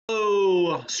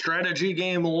strategy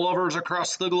game lovers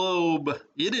across the globe.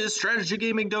 It is Strategy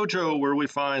Gaming Dojo, where we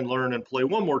find, learn, and play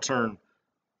one more turn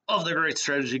of the great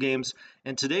strategy games.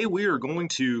 And today we are going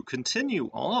to continue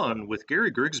on with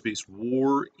Gary Grigsby's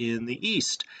War in the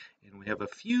East. And we have a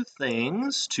few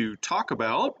things to talk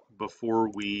about before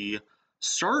we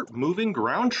start moving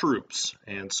ground troops.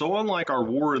 And so unlike our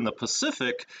War in the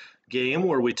Pacific game,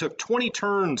 where we took 20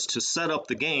 turns to set up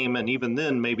the game, and even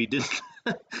then maybe didn't,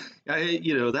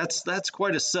 that's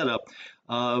quite a setup.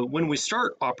 When we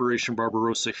start Operation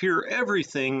Barbarossa here,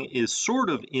 everything is sort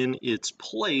of in its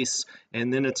place,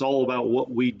 and then it's all about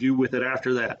what we do with it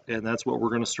after that. And that's what we're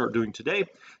going to start doing today.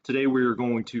 Today we are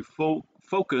going to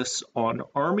focus on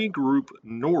Army Group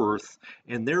North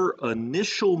and their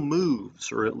initial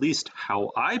moves, or at least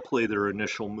how I play their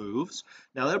initial moves.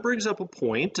 Now that brings up a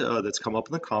point that's come up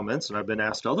in the comments, and I've been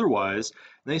asked otherwise.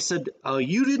 And they said,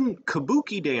 you didn't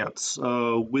kabuki dance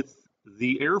with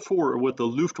the Air Force, with the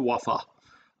Luftwaffe.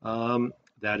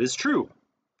 That is true.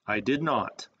 I did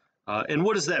not. And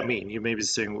what does that mean? You may be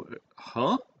saying,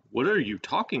 huh? What are you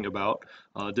talking about?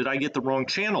 Did I get the wrong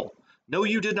channel? No,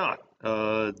 you did not.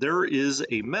 There is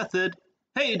a method.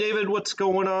 Hey, David, what's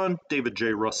going on? David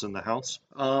J. Russ in the house.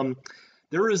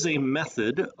 There is a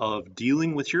method of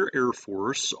dealing with your Air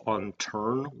Force on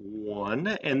turn one,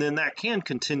 and then that can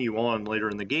continue on later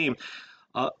in the game,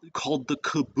 called the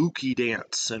kabuki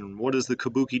dance. And what is the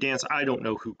kabuki dance? I don't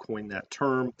know who coined that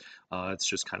term. It's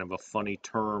just kind of a funny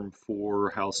term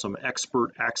for how some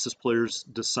expert Axis players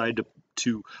decide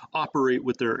to operate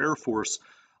with their Air Force.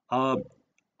 I'll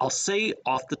say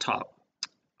off the top,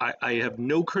 I have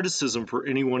no criticism for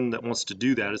anyone that wants to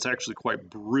do that. It's actually quite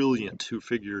brilliant who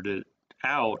figured it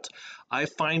out. I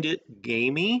find it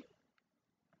gamey,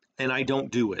 and I don't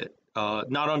do it.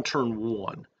 Not on turn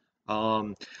one.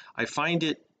 I find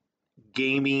it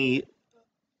gamey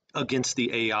against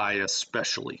the AI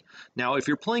especially. Now, if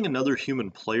you're playing another human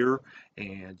player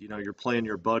and you're playing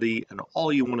your buddy and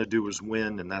all you want to do is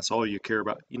win and that's all you care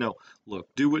about, look,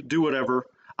 do whatever.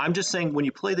 I'm just saying when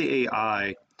you play the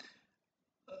AI,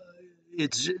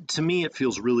 to me it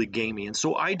feels really gamey, and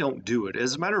so I don't do it.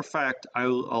 As a matter of fact,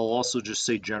 I'll also just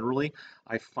say generally,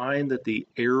 I find that the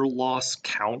air loss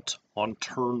count on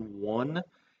turn one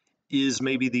is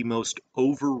maybe the most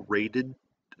overrated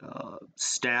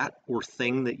stat or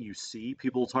thing that you see.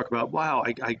 People talk about, wow,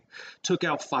 I took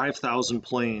out 5,000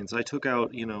 planes, I took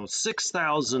out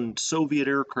 6,000 Soviet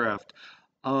aircraft.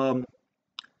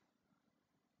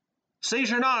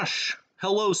 Sejanash,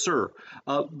 hello, sir.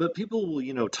 But people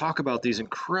will, talk about these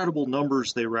incredible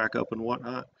numbers they rack up and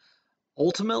whatnot.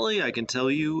 Ultimately, I can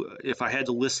tell you, if I had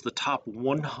to list the top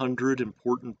 100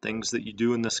 important things that you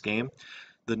do in this game,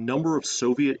 the number of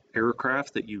Soviet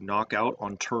aircraft that you knock out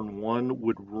on turn one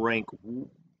would rank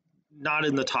not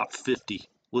in the top 50.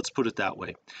 Let's put it that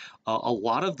way. A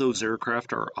lot of those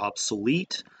aircraft are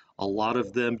obsolete. A lot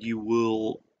of them you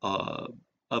will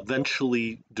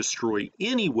eventually destroy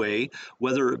anyway,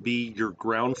 whether it be your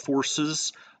ground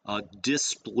forces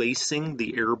displacing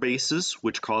the air bases,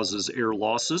 which causes air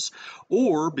losses,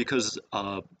 or because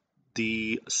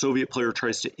the Soviet player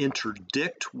tries to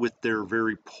interdict with their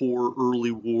very poor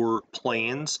early war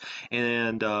planes,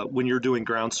 and when you're doing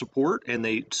ground support,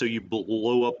 and so you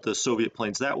blow up the Soviet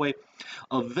planes that way.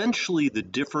 Eventually, the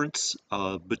difference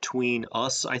between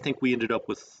us, I think we ended up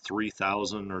with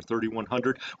 3,000 or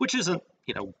 3,100, which isn't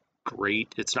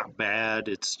great. It's not bad.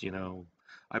 It's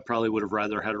I probably would have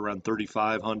rather had around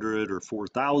 3,500 or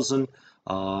 4,000.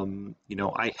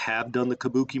 I have done the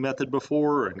kabuki method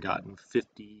before and gotten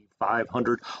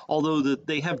 5,500, although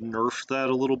they have nerfed that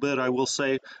a little bit, I will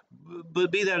say.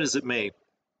 But be that as it may,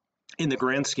 in the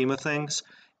grand scheme of things,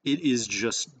 it is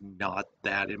just not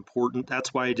that important.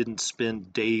 That's why I didn't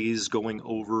spend days going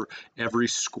over every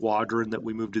squadron that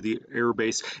we moved to the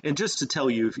airbase. And just to tell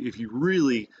you, if you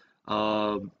really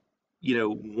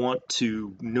want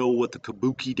to know what the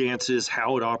kabuki dance is,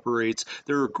 how it operates,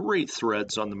 there are great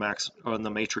threads on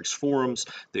the Matrix forums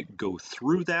that go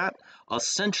through that.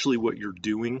 Essentially what you're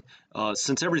doing,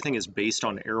 since everything is based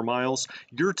on air miles,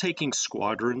 you're taking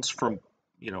squadrons from,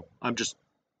 I'm just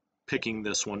picking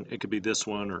this one, it could be this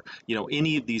one, or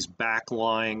any of these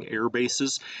backlying air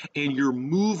bases, and you're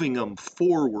moving them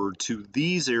forward to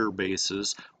these air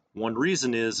bases. One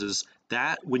reason is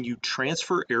that when you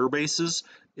transfer air bases,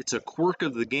 it's a quirk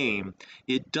of the game.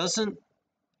 It doesn't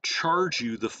charge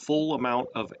you the full amount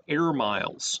of air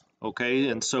miles, okay?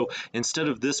 And so instead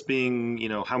of this being,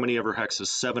 how many ever hexes,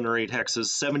 7 or 8 hexes,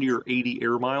 70 or 80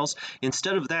 air miles,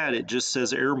 instead of that, it just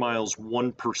says air miles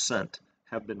 1%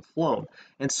 have been flown.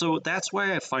 And so that's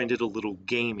why I find it a little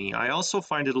gamey. I also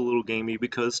find it a little gamey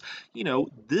because,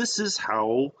 this is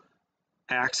how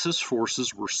Axis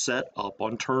forces were set up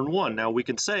on turn one. Now we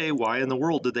can say, why in the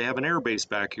world did they have an air base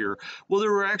back here? Well,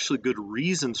 there were actually good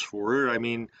reasons for it. I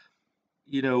mean,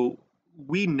 you know,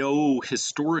 we know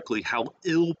historically how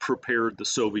ill prepared the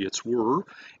Soviets were.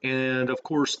 And of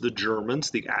course, the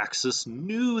Germans, the Axis,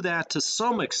 knew that to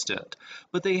some extent.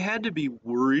 But they had to be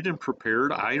worried and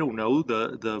prepared. I don't know.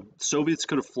 The Soviets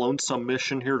could have flown some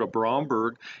mission here to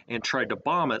Bromberg and tried to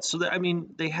bomb it. So, that, I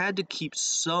mean, they had to keep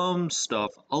some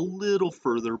stuff a little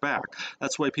further back.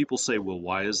 That's why people say, well,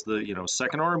 why is the,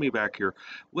 Second Army back here?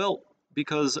 Well,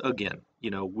 because again,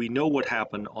 we know what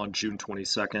happened on June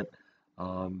 22nd.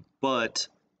 But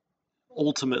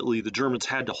ultimately, the Germans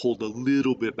had to hold a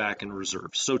little bit back in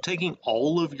reserve. So taking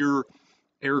all of your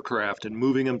aircraft and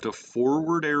moving them to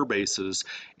forward air bases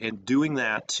and doing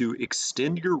that to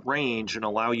extend your range and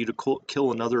allow you to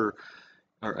kill another,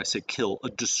 or I say kill,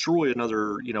 destroy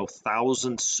another,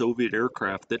 1,000 Soviet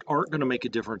aircraft that aren't going to make a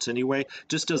difference anyway,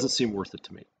 just doesn't seem worth it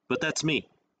to me. But that's me.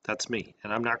 That's me,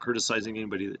 and I'm not criticizing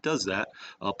anybody that does that.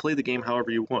 Play the game however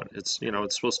you want. It's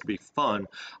it's supposed to be fun.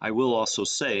 I will also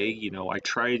say, I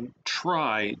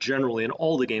try generally in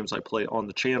all the games I play on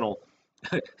the channel.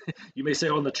 You may say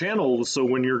on the channel, so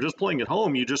when you're just playing at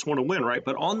home, you just want to win, right?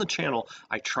 But on the channel,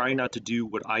 I try not to do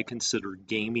what I consider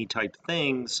gamey type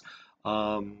things,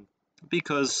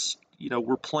 because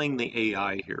we're playing the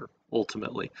AI here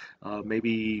ultimately.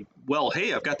 Maybe, well,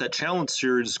 hey, I've got that challenge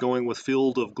series going with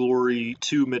Field of Glory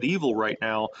 2 Medieval right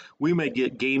now. We may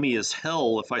get gamey as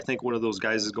hell if I think one of those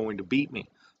guys is going to beat me.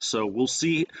 So we'll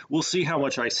see. We'll see how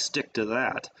much I stick to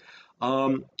that.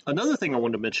 Another thing I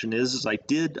wanted to mention is I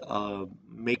did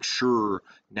make sure.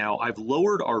 Now I've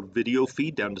lowered our video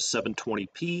feed down to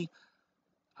 720p.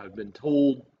 I've been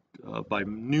told by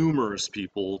numerous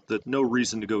people that no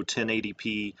reason to go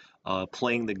 1080p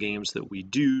playing the games that we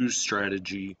do,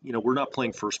 strategy. We're not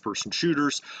playing first-person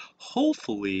shooters.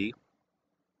 Hopefully,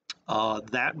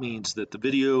 that means that the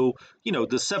video, the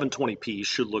 720p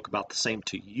should look about the same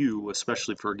to you,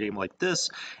 especially for a game like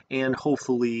this. And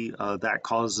hopefully that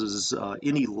causes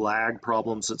any lag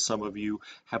problems that some of you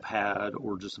have had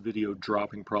or just video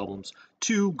dropping problems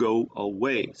to go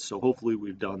away. So hopefully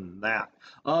we've done that.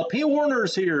 P.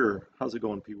 Warner's here. How's it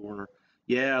going, P. Warner?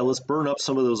 Yeah, let's burn up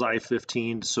some of those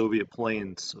I-15 Soviet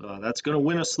planes. That's going to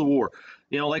win us the war.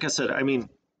 Like I said, I mean,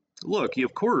 look,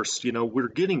 of course, we're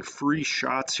getting free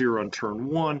shots here on turn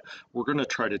one. We're going to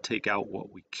try to take out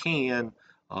what we can,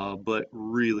 but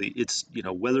really, it's,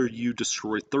 whether you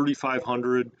destroy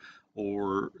 3,500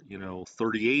 or,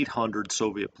 3,800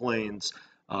 Soviet planes,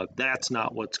 that's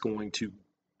not what's going to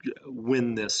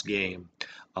win this game.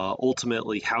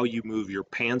 Ultimately, how you move your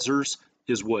panzers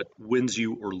is what wins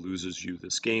you or loses you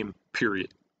this game, period.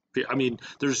 I mean,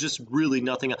 there's just really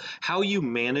nothing. How you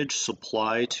manage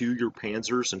supply to your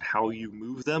panzers and how you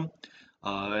move them,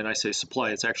 and I say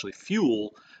supply, it's actually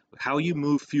fuel. How you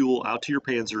move fuel out to your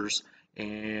panzers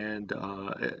and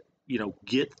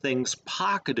get things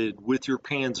pocketed with your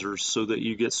panzers so that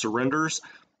you get surrenders.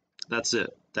 That's it.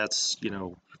 That's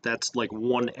like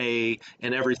 1A,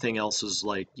 and everything else is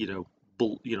like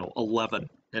 11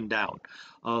 and down.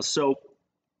 So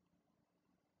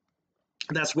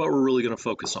that's what we're really going to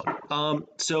focus on.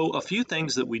 So a few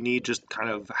things that we need, just kind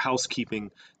of housekeeping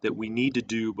that we need to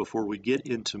do before we get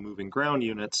into moving ground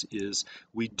units is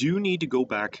we do need to go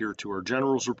back here to our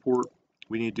generals report.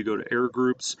 We need to go to air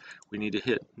groups. We need to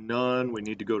hit none. We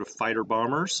need to go to fighter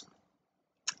bombers.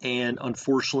 And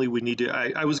unfortunately, we need to,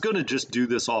 I was going to just do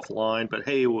this offline, but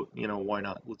hey, why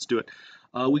not? Let's do it.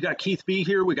 We got Keith B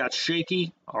here. We got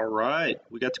Shaky. All right.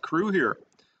 We got the crew here.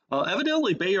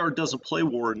 Evidently, Bayard doesn't play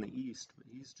War in the East. But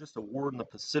he's just a War in the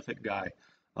Pacific guy.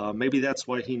 Maybe that's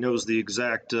why he knows the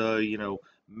exact,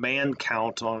 man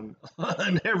count on,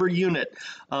 on every unit.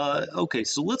 Okay,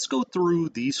 so let's go through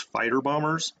these fighter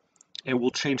bombers, and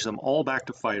we'll change them all back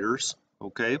to fighters.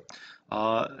 Okay.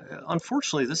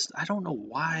 Unfortunately, I don't know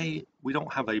why we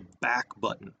don't have a back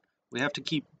button. We have to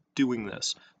keep doing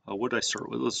this. What did I start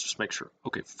with? Let's just make sure.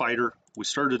 Okay, fighter. We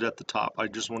started at the top. I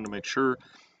just wanted to make sure.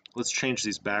 Let's change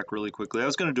these back really quickly. I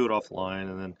was going to do it offline,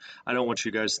 and then I don't want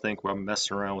you guys to think I'm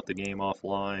messing around with the game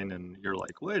offline, and you're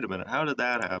like, wait a minute, how did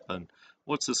that happen?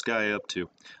 What's this guy up to?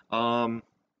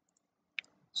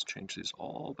 Let's change these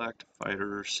all back to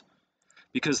fighters,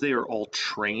 because they are all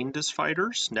trained as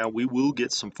fighters. Now, we will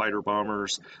get some fighter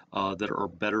bombers that are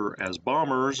better as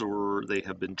bombers, or they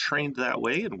have been trained that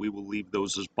way, and we will leave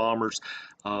those as bombers.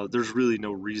 There's really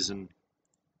no reason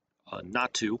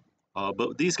not to.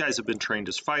 But these guys have been trained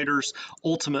as fighters.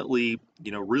 Ultimately,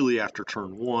 really after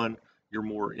turn one, you're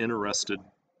more interested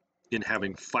in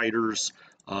having fighters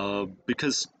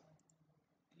because,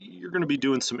 you're going to be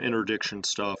doing some interdiction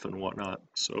stuff and whatnot.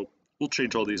 So we'll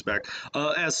change all these back.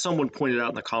 As someone pointed out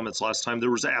in the comments last time,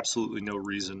 there was absolutely no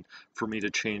reason for me to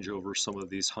change over some of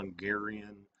these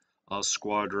Hungarian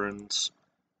squadrons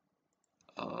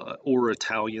or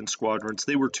Italian squadrons.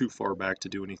 They were too far back to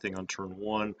do anything on turn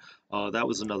one. That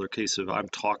was another case of I'm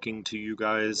talking to you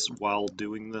guys while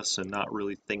doing this and not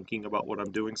really thinking about what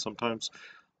I'm doing sometimes.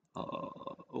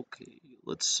 Okay,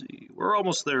 let's see. We're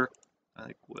almost there. I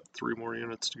think, what, 3 more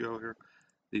units to go here?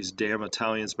 These damn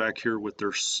Italians back here with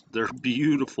their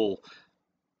beautiful,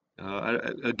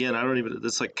 again, I don't even,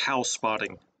 it's like cow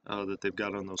spotting that they've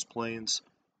got on those planes.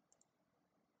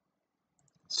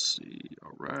 Let's see,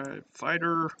 all right,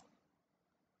 fighter.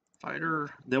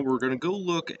 Then we're gonna go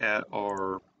look at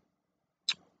our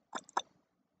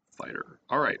fighter.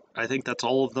 All right, I think that's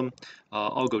all of them.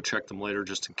 I'll go check them later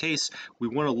just in case. We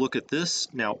wanna look at this.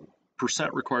 Now,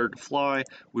 percent required to fly.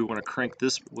 We wanna crank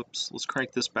this, whoops, let's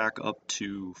crank this back up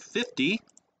to 50.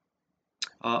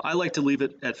 I like to leave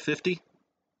it at 50.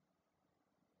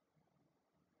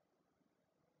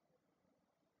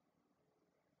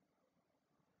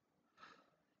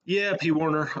 Yeah, P.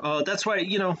 Warner. That's why, I'm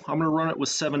going to run it with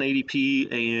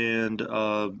 780p and,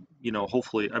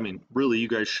 hopefully, I mean, really, you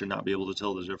guys should not be able to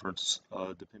tell the difference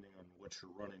depending on what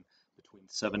you're running between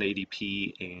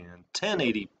 780p and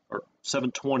 1080, or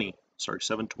 720, sorry,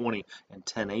 720 and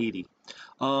 1080.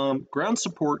 Ground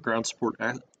support,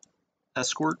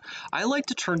 escort. I like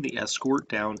to turn the escort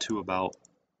down to about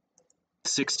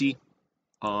 60.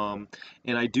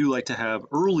 And I do like to have,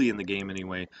 early in the game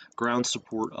anyway, ground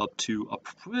support up to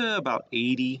about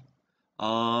 80.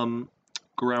 Ground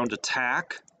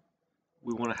attack,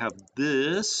 we want to have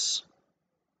this.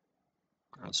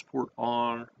 Ground support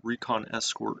on, recon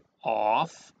escort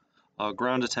off.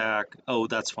 Ground attack, oh,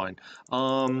 that's fine.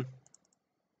 Let's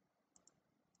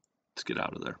get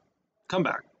out of there. Come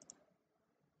back.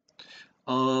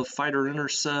 Fighter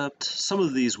intercept, some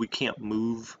of these we can't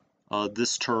move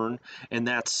this turn, and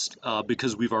that's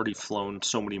because we've already flown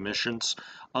so many missions.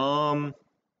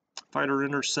 Fighter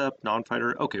intercept,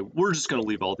 non-fighter, okay, we're just going to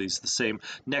leave all these the same.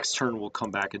 Next turn we'll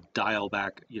come back and dial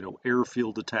back,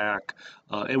 airfield attack,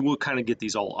 and we'll kind of get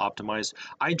these all optimized.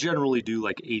 I generally do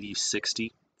like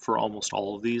 80-60 for almost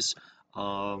all of these.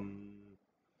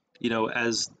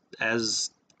 As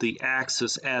the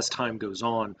axis, as time goes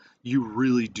on, you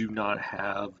really do not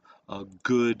have a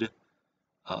good,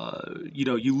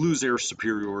 you lose air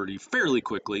superiority fairly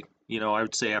quickly. I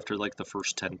would say after like the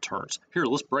first 10 turns. Here,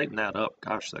 let's brighten that up.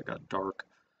 Gosh, that got dark.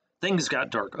 Things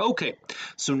got dark. Okay,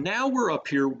 so now we're up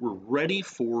here. We're ready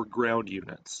for ground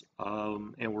units,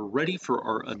 and we're ready for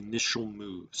our initial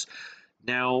moves.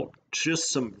 Now,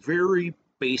 just some very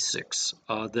basics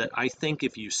that I think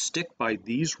if you stick by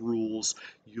these rules,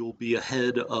 you'll be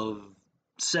ahead of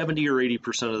 70 or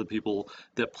 80% of the people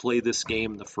that play this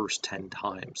game the first 10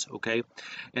 times, okay?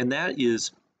 And that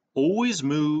is always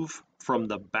move from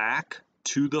the back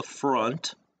to the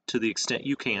front to the extent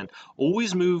you can.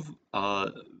 Always move,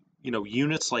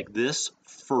 units like this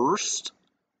first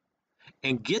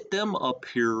and get them up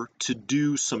here to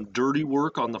do some dirty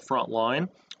work on the front line,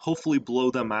 hopefully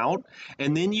blow them out,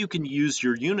 and then you can use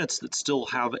your units that still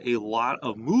have a lot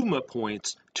of movement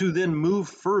points to then move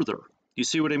further. You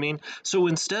see what I mean? So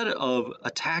instead of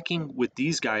attacking with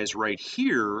these guys right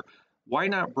here, why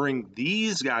not bring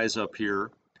these guys up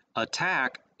here,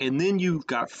 attack, and then you've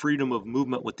got freedom of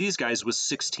movement with these guys with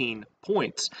 16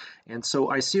 points. And so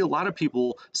I see a lot of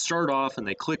people start off and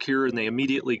they click here and they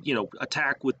immediately,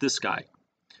 attack with this guy.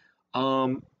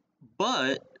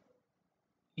 But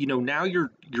now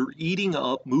you're eating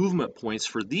up movement points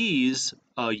for these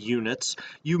units.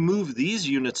 You move these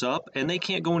units up and they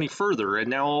can't go any further, and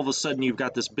now all of a sudden you've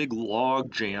got this big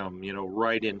log jam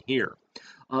right in here.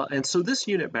 And so this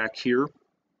unit back here,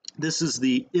 this is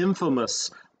the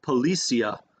infamous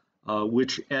Policia,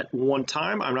 which at one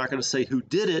time, I'm not going to say who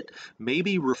did it,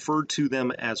 maybe referred to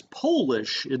them as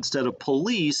Polish instead of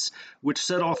police, which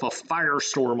set off a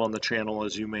firestorm on the channel,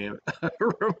 as you may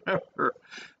remember.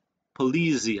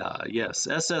 Policia, yes,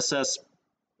 SS,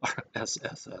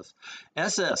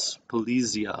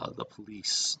 Policia, the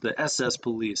police, the SS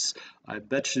police. I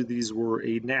bet you these were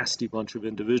a nasty bunch of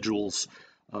individuals,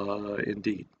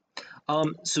 indeed.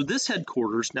 So this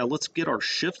headquarters, now let's get our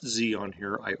Shift Z on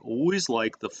here. I always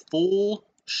like the full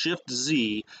Shift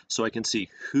Z so I can see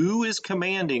who is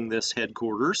commanding this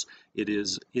headquarters. It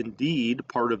is indeed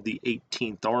part of the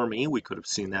 18th Army. We could have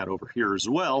seen that over here as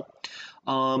well.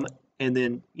 And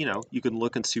then, you can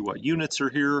look and see what units are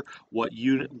here, what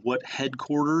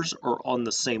headquarters are on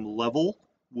the same level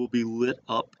will be lit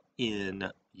up in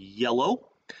yellow.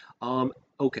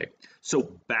 Okay, so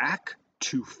back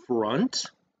to front.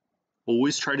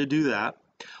 Always try to do that.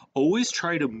 Always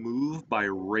try to move by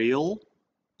rail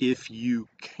if you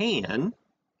can,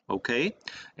 okay?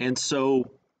 And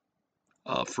so,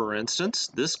 for instance,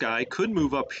 this guy could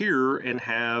move up here and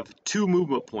have 2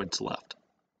 movement points left.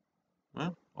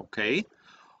 Well, okay.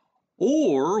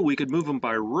 Or we could move them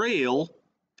by rail,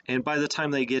 and by the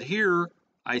time they get here,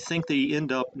 I think they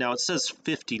end up, now it says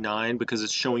 59 because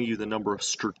it's showing you the number of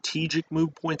strategic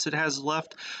move points it has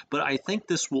left, but I think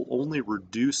this will only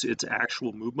reduce its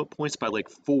actual movement points by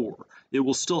like 4. It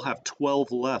will still have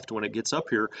 12 left when it gets up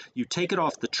here. You take it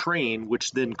off the train,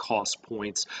 which then costs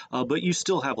points, but you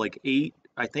still have like 8,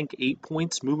 I think 8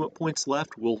 points, movement points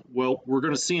left. Well, we're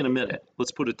going to see in a minute.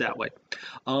 Let's put it that way.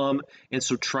 And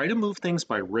so try to move things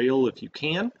by rail if you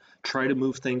can. Try to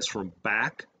move things from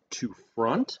back to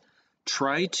front.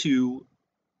 Try to,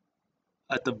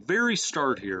 at the very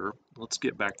start here, let's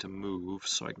get back to move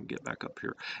so I can get back up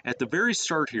here. At the very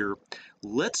start here,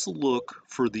 let's look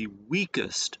for the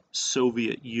weakest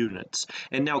Soviet units.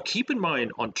 And now keep in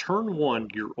mind, on turn 1,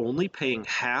 you're only paying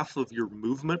half of your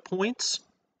movement points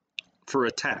for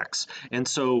attacks. And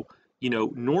so, you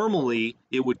know, normally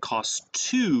it would cost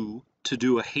 2 to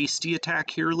do a hasty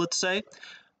attack here, let's say.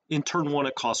 In turn 1,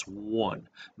 it costs 1.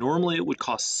 Normally, it would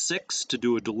cost 6 to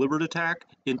do a deliberate attack.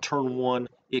 In turn 1,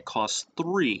 it costs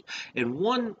 3. And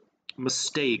one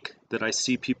mistake that I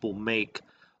see people make,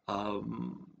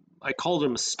 I call it a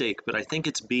mistake, but I think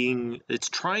it's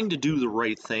trying to do the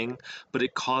right thing, but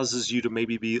it causes you to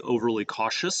maybe be overly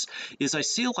cautious, is I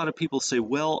see a lot of people say,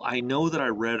 well, I know that I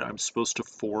read I'm supposed to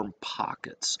form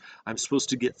pockets. I'm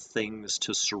supposed to get things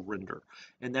to surrender.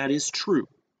 And that is true.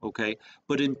 Okay,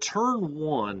 but in turn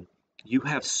 1, you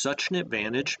have such an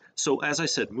advantage. So as I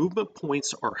said, movement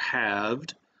points are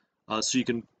halved, so you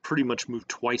can pretty much move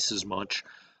twice as much.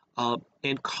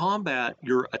 In combat,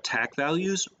 your attack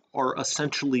values are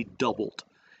essentially doubled.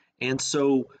 And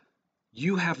so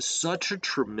you have such a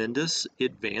tremendous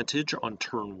advantage on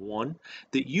turn 1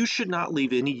 that you should not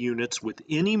leave any units with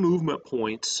any movement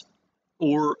points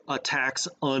or attacks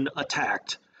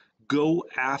unattacked. Go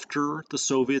after the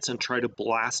Soviets and try to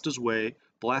blast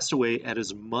away at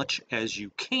as much as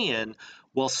you can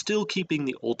while still keeping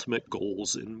the ultimate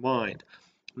goals in mind.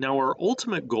 Now, our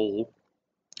ultimate goal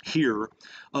here,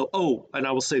 and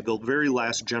I will say the very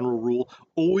last general rule,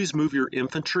 always move your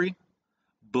infantry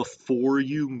before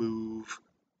you move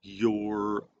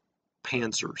your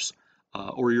panzers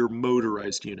or your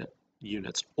motorized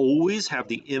units. Always have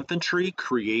the infantry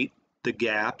create the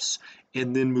gaps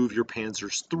and then move your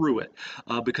panzers through it.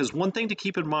 Because one thing to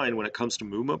keep in mind when it comes to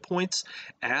movement points,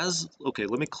 okay,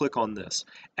 let me click on this.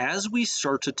 As we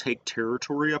start to take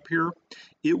territory up here,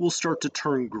 it will start to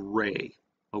turn gray,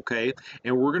 okay?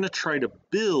 And we're gonna try to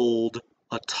build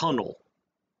a tunnel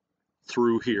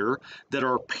through here that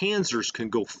our panzers can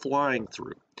go flying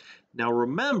through. Now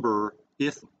remember,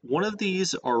 if one of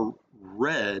these are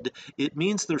red, it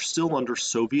means they're still under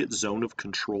Soviet zone of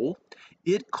control.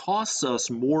 It costs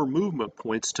us more movement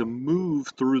points to move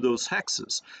through those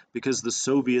hexes because the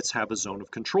Soviets have a zone of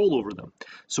control over them.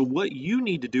 So what you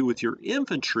need to do with your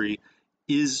infantry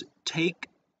is take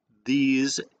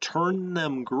these, turn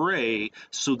them gray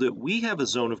so that we have a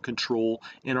zone of control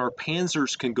and our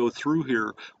panzers can go through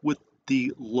here with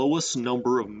the lowest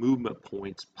number of movement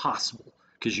points possible,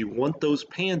 because you want those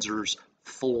panzers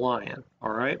flying,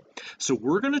 all right? So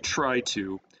we're going to try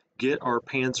to get our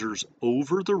panzers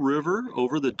over the river,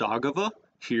 over the Daugava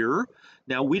here.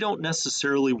 Now, we don't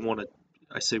necessarily want to,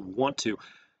 I say want to,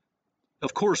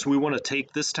 of course, we want to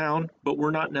take this town, but we're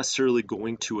not necessarily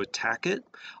going to attack it.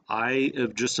 I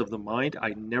am just of the mind,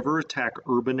 I never attack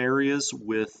urban areas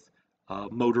with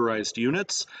motorized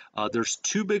units. There's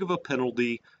too big of a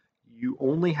penalty. You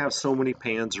only have so many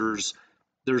panzers.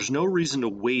 There's no reason to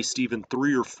waste even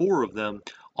 3 or 4 of them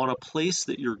on a place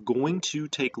that you're going to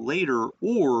take later,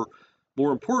 or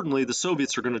more importantly, the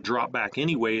Soviets are going to drop back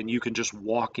anyway and you can just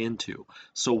walk into.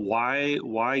 So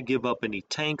why give up any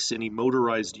tanks, any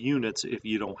motorized units if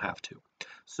you don't have to?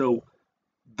 So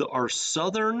our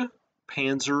southern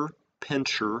panzer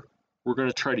pincher, we're going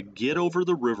to try to get over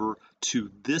the river to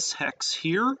this hex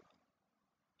here.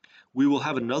 We will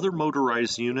have another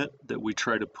motorized unit that we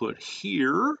try to put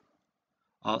here.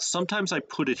 Sometimes I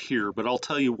put it here, but I'll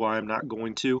tell you why I'm not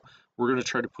going to. We're going to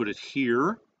try to put it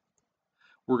here.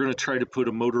 We're going to try to put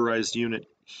a motorized unit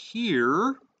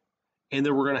here. And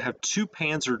then we're going to have 2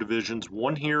 panzer divisions,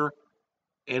 one here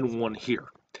and one here.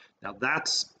 Now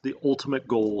that's the ultimate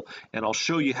goal, and I'll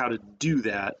show you how to do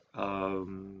that.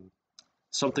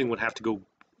 Something would have to go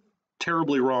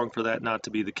terribly wrong for that not to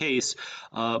be the case.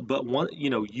 But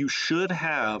you should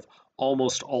have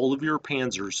almost all of your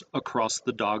panzers across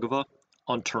the Daugava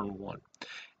on turn 1.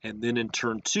 And then in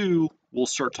turn 2, we'll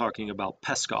start talking about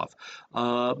Peskov.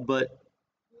 But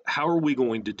how are we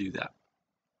going to do that?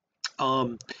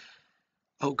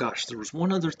 Oh gosh, there was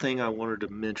one other thing I wanted to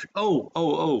mention.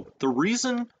 The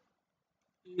reason,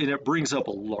 and it brings up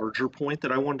a larger point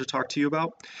that I wanted to talk to you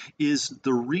about, is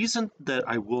the reason that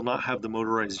I will not have the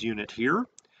motorized unit here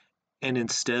and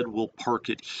instead we'll park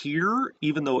it here,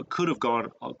 even though it could have gone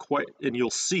quite, and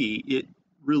you'll see it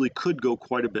really could go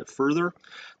quite a bit further.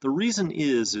 The reason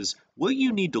is what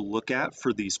you need to look at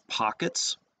for these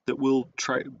pockets that we'll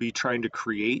be trying to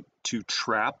create to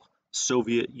trap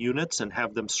Soviet units and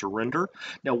have them surrender.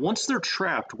 Now, once they're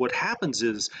trapped, what happens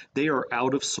is they are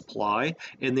out of supply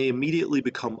and they immediately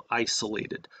become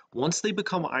isolated. Once they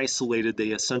become isolated, they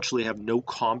essentially have no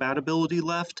combat ability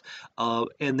left,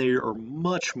 and they are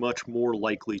much, much more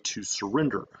likely to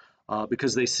surrender.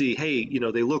 Because they see, hey,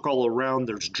 they look all around,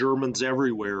 there's Germans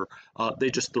everywhere,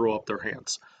 they just throw up their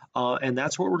hands. And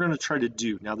that's what we're going to try to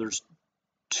do. Now, there's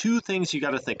two things you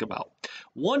got to think about.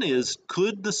 One is,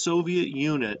 could the Soviet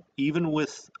unit, even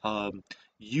with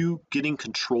you getting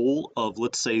control of,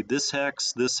 let's say, this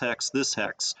hex, this hex, this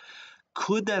hex,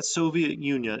 could that Soviet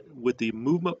unit, with the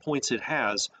movement points it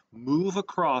has, move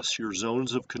across your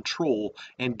zones of control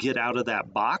and get out of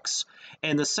that box?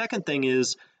 And the second thing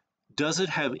is, does it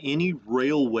have any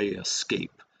railway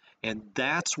escape? And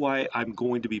that's why I'm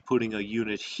going to be putting a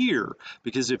unit here,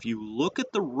 because if you look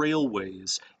at the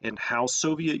railways and how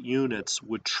Soviet units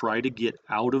would try to get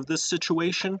out of this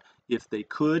situation, if they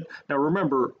could. Now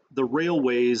remember, the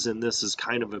railways, and this is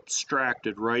kind of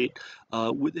abstracted, right?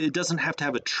 It doesn't have to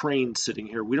have a train sitting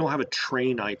here. We don't have a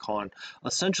train icon.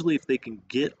 Essentially, if they can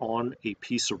get on a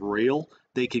piece of rail,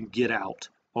 they can get out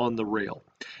on the rail.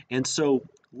 And so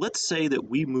let's say that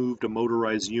we moved a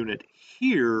motorized unit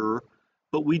here,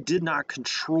 but we did not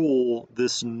control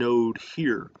this node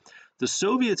here. The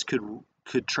Soviets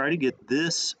could try to get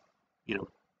this,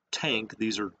 tank.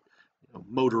 These are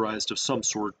motorized of some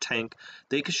sort tank.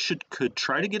 They could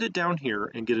try to get it down here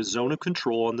and get a zone of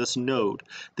control on this node.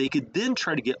 They could then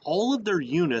try to get all of their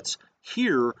units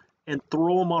here and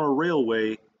throw them on a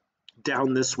railway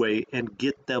down this way and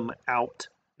get them out.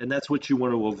 And that's what you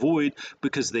want to avoid,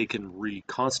 because they can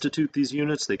reconstitute these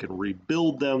units, they can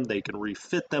rebuild them, they can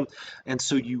refit them. And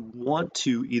so you want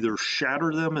to either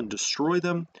shatter them and destroy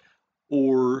them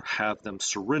or have them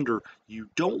surrender. You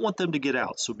don't want them to get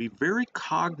out. So be very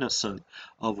cognizant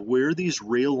of where these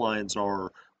rail lines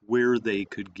are, where they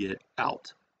could get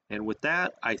out. And with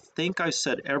that, I think I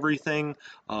said everything.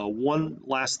 One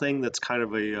last thing that's kind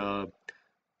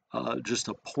of just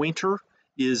a pointer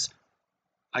is,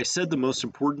 I said the most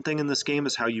important thing in this game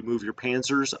is how you move your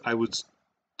panzers. I was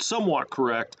somewhat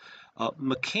correct.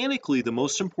 Mechanically, the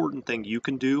most important thing you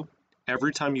can do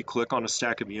every time you click on a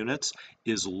stack of units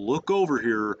is look over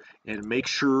here and make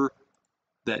sure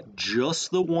that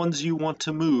just the ones you want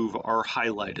to move are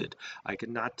highlighted. I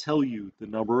cannot tell you the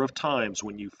number of times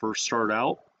when you first start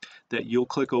out that you'll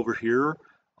click over here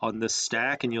on this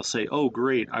stack and you'll say, oh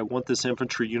great, I want this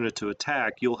infantry unit to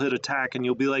attack. You'll hit attack and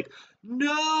you'll be like,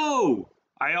 no!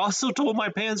 I also told my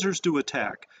panzers to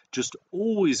attack. Just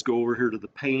always go over here to the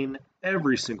pane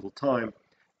every single time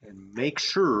and make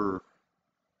sure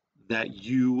that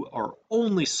you are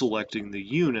only selecting the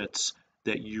units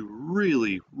that you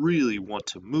really, really want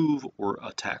to move or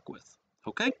attack with.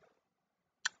 Okay?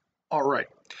 All right.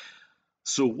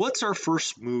 So what's our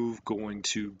first move going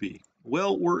to be?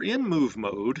 Well, we're in move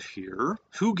mode here.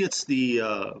 Who gets the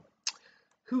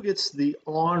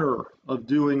honor of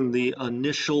doing the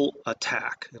initial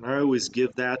attack? And I always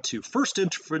give that to 1st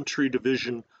Infantry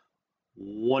Division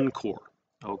 1 Corps.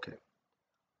 Okay.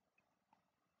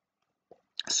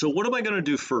 So what am I going to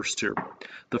do first here?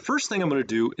 The first thing I'm going to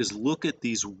do is look at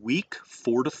these weak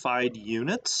fortified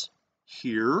units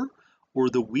here,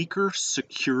 or the weaker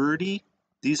security.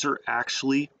 These are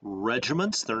actually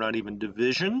regiments. They're not even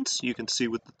divisions. You can see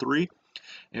with the 3.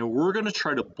 And we're going to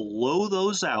try to blow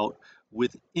those out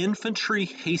with infantry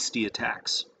hasty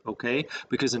attacks, okay?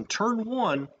 Because in turn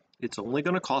 1, it's only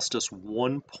going to cost us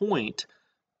 1 point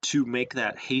to make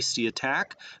that hasty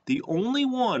attack. The only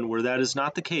one where that is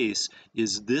not the case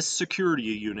is this security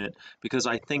unit, because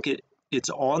I think it's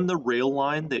on the rail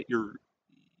line that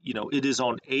it is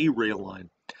on a rail line.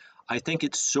 I think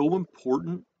it's so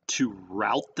important to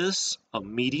route this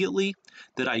immediately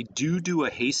that I do a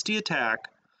hasty attack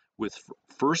with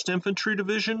 1st Infantry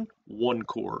Division 1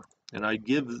 Corps, and I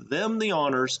give them the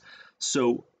honors.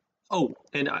 So,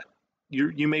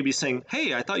 you may be saying,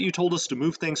 hey, I thought you told us to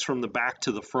move things from the back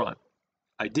to the front.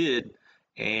 I did,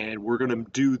 and we're going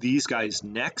to do these guys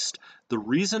next. The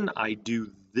reason I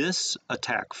do this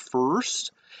attack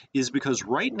first is because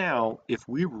right now, if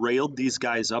we railed these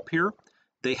guys up here,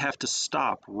 they have to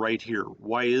stop right here.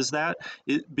 Why is that?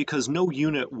 Because no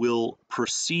unit will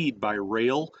proceed by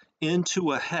rail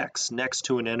into a hex next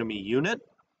to an enemy unit.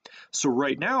 So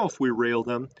right now, if we rail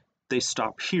them, they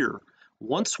stop here.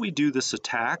 Once we do this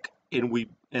attack and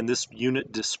this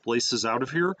unit displaces out of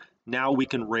here, now we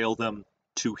can rail them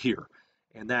to here.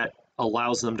 And that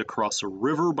allows them to cross a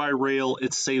river by rail.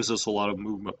 It saves us a lot of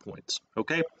movement points.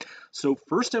 Okay, so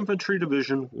 1st Infantry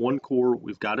Division, 1 Corps,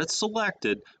 we've got it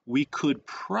selected. We could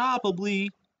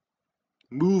probably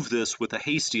move this with a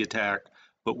hasty attack,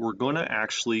 but we're going to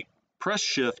actually press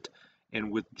shift,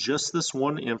 and with just this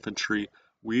 1 infantry,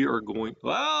 we are going,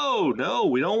 oh no,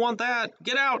 we don't want that.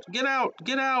 Get out, get out,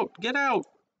 get out, get out.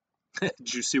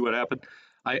 Did you see what happened?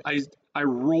 I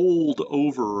rolled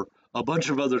over a bunch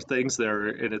of other things there,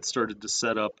 and it started to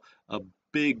set up a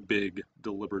big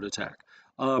deliberate attack.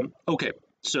 Okay,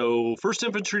 so 1st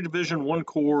Infantry Division, 1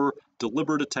 Corps,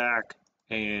 deliberate attack,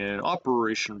 and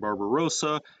Operation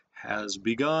Barbarossa has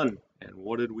begun. And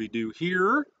what did we do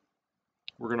here?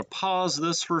 We're going to pause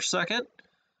this for a second.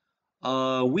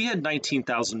 We had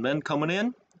 19,000 men coming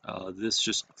in. This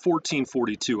just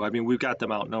 1442. I mean, we've got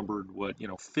them outnumbered,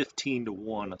 15 to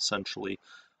 1 essentially.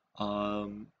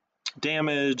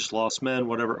 Damage, lost men,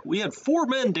 whatever. We had 4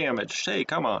 men damaged. Hey,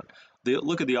 come on.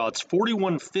 Look at the odds,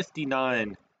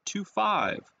 4159 to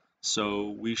 5. So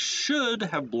we should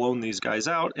have blown these guys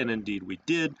out, and indeed we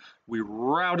did. We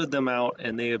routed them out,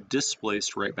 and they have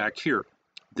displaced right back here.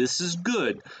 This is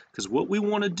good, because what we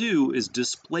want to do is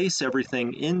displace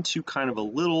everything into kind of a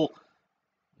little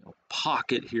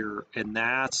pocket here, and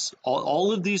that's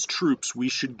all of these troops we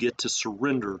should get to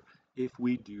surrender if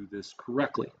we do this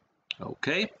correctly.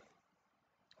 Okay?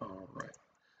 All right.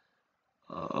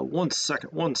 One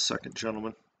second,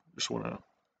 gentlemen. Just want to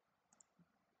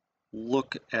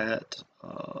look at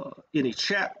any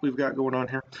chat we've got going on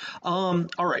here. All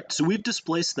right, so we've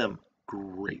displaced them.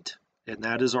 Great. And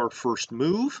that is our first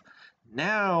move.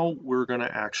 Now we're going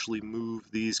to actually move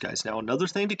these guys. Now, another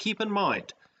thing to keep in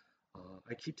mind,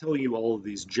 I keep telling you all of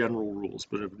these general rules,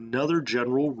 but another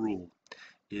general rule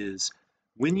is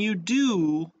when you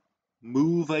do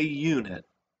move a unit,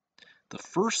 the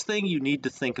first thing you need to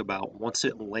think about once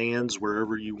it lands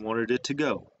wherever you wanted it to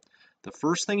go, the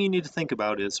first thing you need to think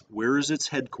about is where is its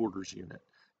headquarters unit?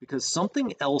 Because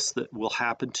something else that will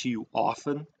happen to you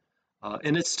often,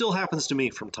 and it still happens to me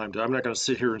from time to time. I'm not going to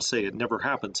sit here and say it never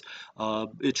happens.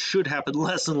 It should happen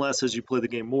less and less as you play the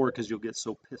game more because you'll get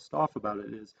so pissed off about it,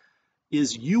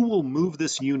 is you will move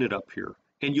this unit up here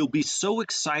and you'll be so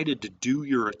excited to do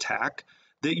your attack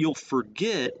that you'll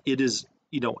forget it is,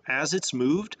 as it's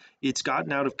moved, it's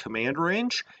gotten out of command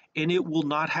range and it will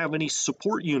not have any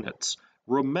support units.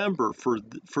 Remember,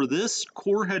 for this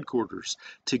Corps headquarters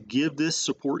to give this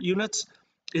support units,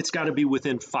 it's got to be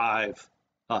within 5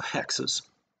 hexes,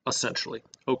 essentially.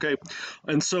 Okay,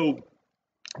 and so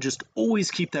just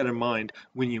always keep that in mind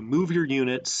when you move your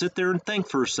unit. Sit there and think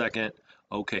for a second.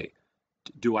 Okay,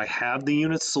 do I have the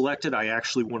units selected I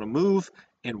actually want to move,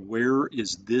 and where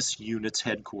is this unit's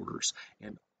headquarters?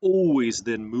 And always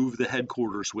then move the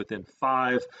headquarters within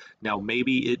 5. Now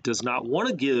maybe it does not want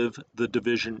to give the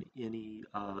division any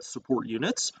support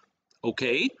units.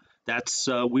 Okay, that's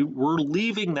we're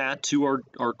leaving that to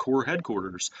our Corps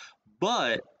headquarters,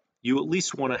 but you at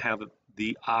least want to have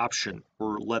the option,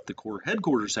 or let the Corps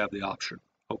headquarters have the option.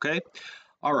 Okay,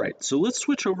 all right, so let's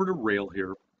switch over to rail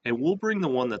here, and we'll bring the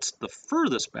one that's the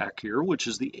furthest back here, which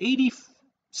is the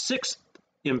 86th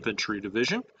Infantry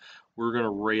Division. We're going to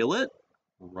rail it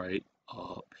right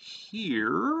up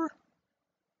here.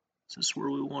 Is this where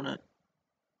we want it?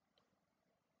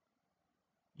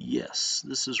 Yes,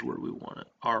 this is where we want it.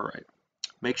 All right.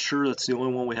 Make sure that's the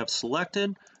only one we have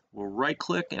selected. We'll right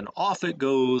click and off it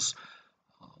goes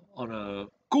on a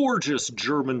gorgeous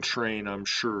German train, I'm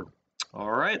sure. All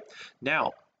right.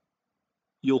 Now,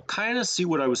 you'll kind of see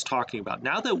what I was talking about.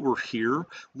 Now that we're here,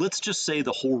 let's just say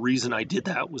the whole reason I did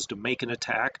that was to make an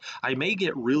attack. I may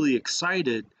get really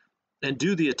excited and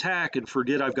do the attack and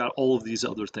forget I've got all of these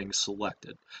other things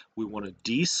selected. We want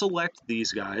to deselect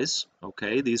these guys.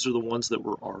 Okay, these are the ones that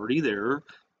were already there.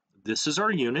 This is our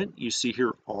unit. You see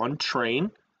here on train.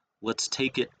 Let's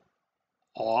take it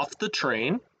off the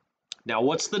train. Now,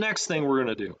 what's the next thing we're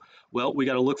going to do? Well, we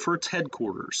got to look for its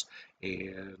headquarters,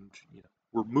 and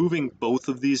we're moving both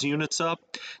of these units up.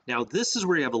 Now, this is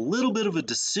where you have a little bit of a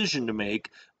decision to make,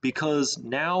 because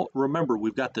now, remember,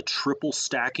 we've got the triple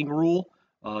stacking rule.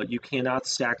 You cannot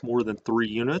stack more than 3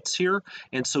 units here,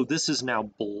 and so this is now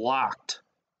blocked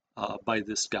by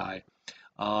this guy.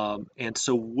 And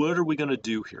so what are we going to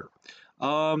do here?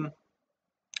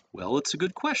 Well, it's a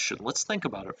good question. Let's think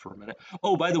about it for a minute.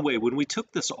 Oh, by the way, when we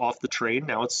took this off the train,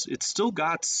 now it's still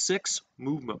got 6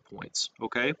 movement points,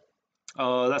 okay?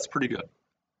 That's pretty good.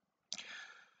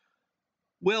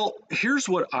 Well, here's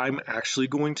what I'm actually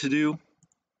going to do,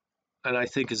 and I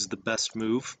think is the best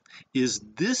move, is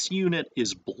this unit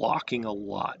is blocking a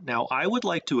lot. Now, I would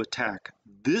like to attack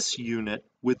this unit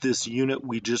with this unit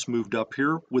we just moved up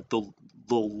here with the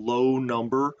low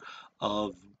number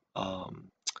of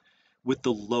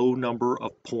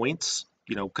points,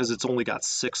 you know, because it's only got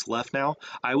 6 left now.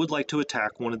 I would like to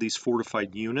attack one of these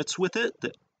fortified units with it.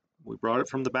 That we brought it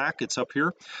from the back, it's up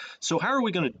here. So how are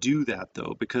we going to do that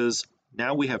though? Because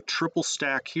now we have triple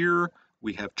stack here,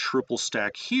 we have triple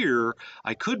stack here.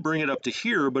 I could bring it up to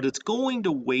here, but it's going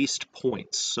to waste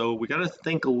points. So we got to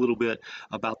think a little bit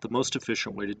about the most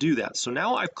efficient way to do that. So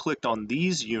now I've clicked on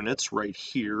these units right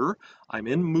here. I'm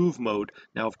in move mode.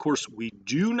 Now, of course, we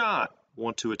do not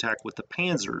want to attack with the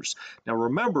panzers. Now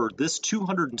remember, this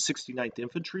 269th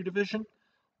Infantry Division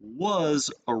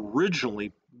was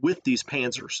originally with these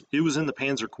panzers. It was in the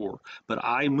Panzer Corps, but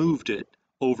I moved it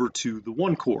over to the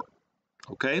 1 Corps.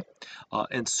 Okay,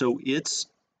 and so its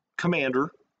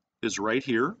commander is right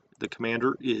here. The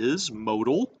commander is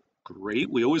modal. Great.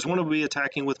 We always want to be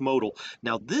attacking with modal.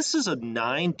 Now this is a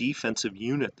 9 defensive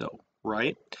unit though,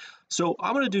 right? So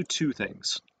I'm going to do 2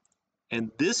 things.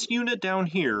 And this unit down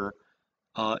here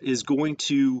is going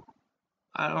to,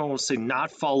 I don't want to say not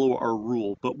follow our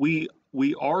rule, but we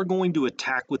are going to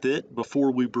attack with it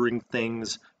before we bring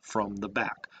things from the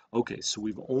back. Okay, so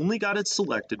we've only got it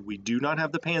selected. We do not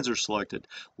have the panzer selected.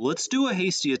 Let's do a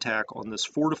hasty attack on this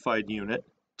fortified unit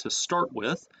to start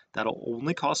with. That'll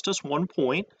only cost us 1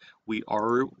 point. We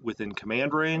are within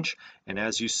command range, and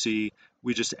as you see,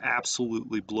 we just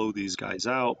absolutely blow these guys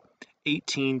out.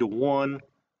 18-1.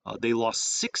 They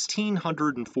lost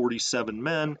 1,647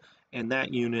 men, and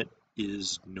that unit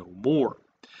is no more.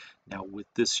 Now with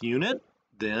this unit,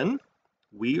 then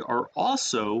we are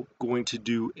also going to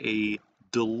do a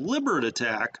deliberate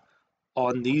attack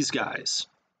on these guys.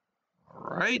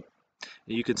 All right,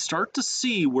 and you can start to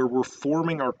see where we're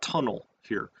forming our tunnel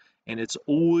here, and it's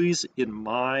always, in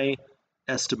my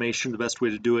estimation, the best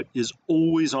way to do it is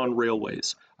always on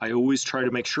railways. I always try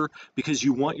to make sure, because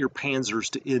you want your panzers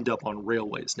to end up on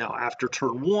railways. Now after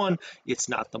turn 1, it's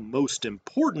not the most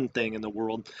important thing in the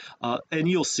world, and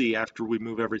you'll see after we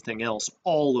move everything else,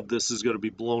 all of this is going to be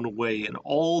blown away, and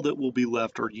all that will be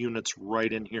left are units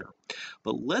right in here.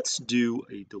 But let's do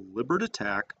a deliberate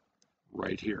attack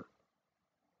right here.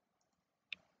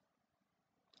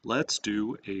 Let's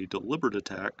do a deliberate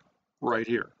attack right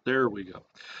here. There we go.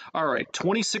 All right,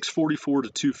 2644 to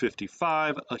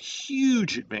 255, a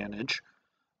huge advantage.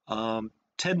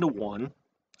 10-1.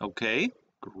 Okay,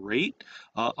 great.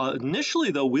 Initially,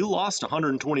 though, we lost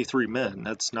 123 men.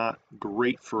 That's not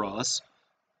great for us.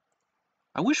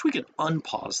 I wish we could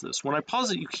unpause this. When I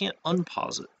pause it, you can't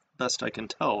unpause it, best I can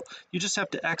tell. You just have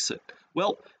to exit.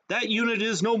 Well, that unit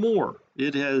is no more.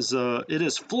 It has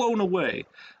flown away.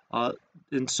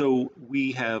 And so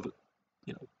we have,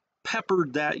 you know,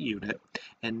 peppered that unit,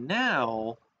 and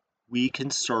now we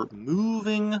can start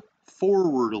moving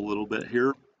forward a little bit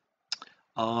here.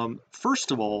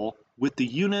 First of all, with the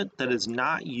unit that is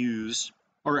not used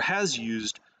or has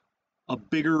used a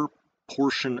bigger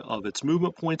portion of its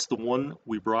movement points, the one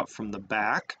we brought from the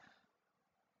back,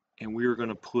 and we are going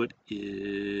to put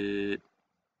it,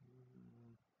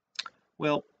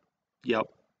 well, yep,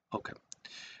 okay.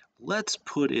 Let's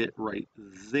put it right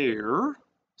there.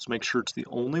 Let's make sure it's the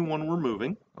only one we're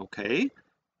moving. Okay.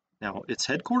 Now its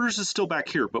headquarters is still back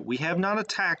here, but we have not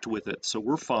attacked with it, so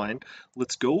we're fine.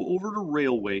 Let's go over to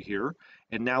railway here,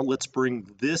 and now let's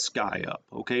bring this guy up.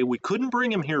 Okay, we couldn't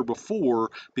bring him here before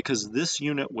because this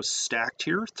unit was stacked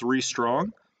here, 3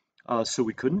 strong, so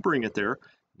we couldn't bring it there.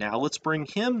 Now let's bring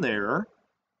him there.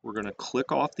 We're going to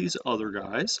click off these other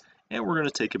guys, and we're going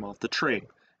to take him off the train.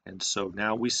 And so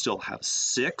now we still have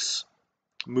 6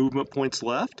 movement points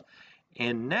left.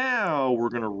 And now we're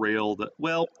going to rail the,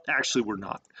 well, actually we're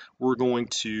not. We're going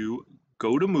to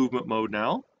go to movement mode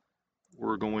now.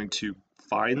 We're going to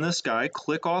find this guy,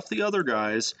 click off the other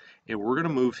guys, and we're going to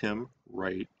move him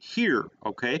right here,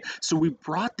 okay? So we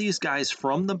brought these guys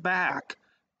from the back,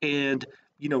 and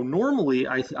you know, normally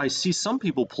I see some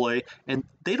people play, and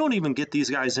they don't even get these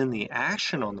guys in the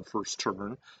action on the first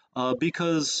turn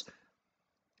because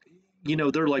you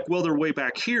know, they're like, well, they're way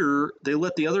back here. They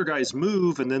let the other guys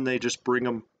move, and then they just bring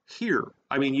them here.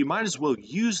 I mean, you might as well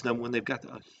use them when they've got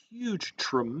a huge,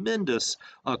 tremendous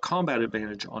combat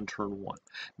advantage on turn 1.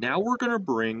 Now we're going to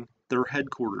bring their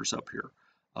headquarters up here.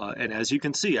 And as you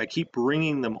can see, I keep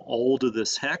bringing them all to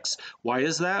this hex. Why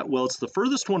is that? Well, it's the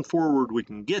furthest one forward we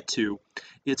can get to.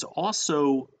 It's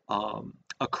also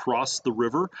across the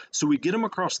river. So we get them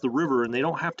across the river and they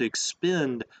don't have to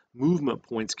expend movement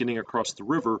points getting across the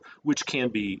river, which can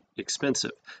be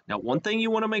expensive. Now, one thing you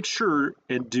want to make sure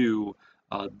and do,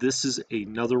 this is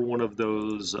another one of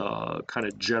those kind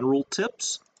of general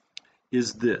tips,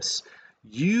 is this.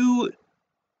 You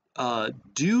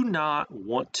do not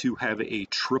want to have a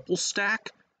triple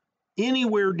stack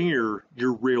anywhere near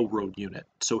your railroad unit.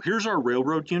 So here's our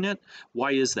railroad unit.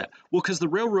 Why is that? Well, because the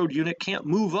railroad unit can't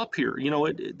move up here. You know,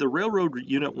 the railroad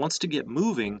unit wants to get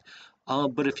moving,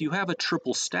 but if you have a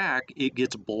triple stack, it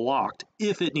gets blocked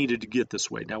if it needed to get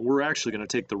this way. Now, we're actually going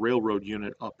to take the railroad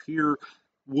unit up here.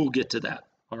 We'll get to that.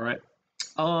 All right.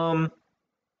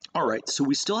 All right, so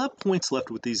we still have points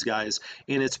left with these guys,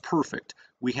 and it's perfect.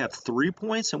 We have 3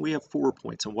 points and we have 4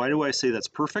 points. And why do I say that's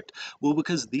perfect? Well,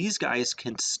 because these guys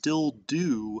can still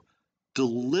do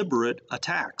deliberate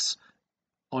attacks.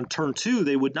 On turn 2,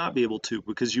 they would not be able to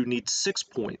because you need 6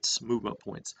 points, movement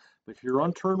points. But here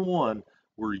on turn 1,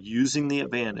 we're using the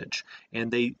advantage. And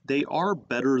they are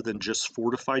better than just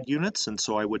fortified units, and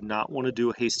so I would not want to do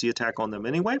a hasty attack on them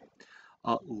anyway.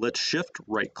 Let's shift,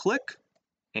 right-click.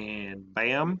 And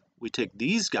bam, we take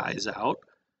these guys out.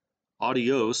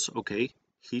 Adios. Okay,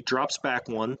 he drops back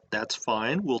one. That's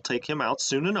fine. We'll take him out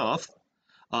soon enough.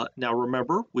 Now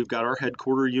remember, we've got our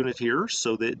headquarter unit here,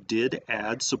 so that did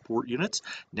add support units.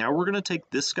 Now we're going to take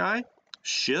this guy,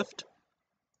 shift,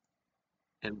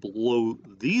 and blow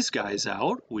these guys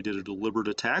out. We did a deliberate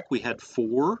attack. We had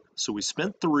 4, so we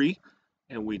spent 3.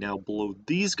 And we now blow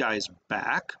these guys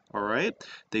back, all right?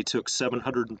 They took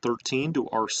 713 to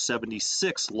our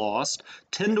 76 lost.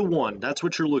 10 to 1, that's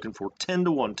what you're looking for, 10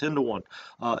 to 1, 10 to 1.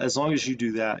 As long as you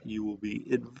do that, you will be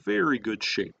in very good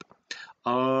shape.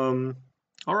 All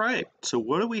right, so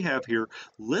what do we have here?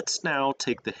 Let's now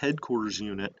take the headquarters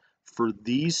unit for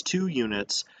these 2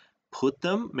 units, put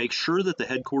them, make sure that the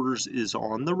headquarters is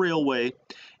on the railway,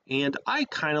 and I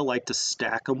kind of like to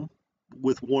stack them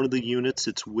with one of the units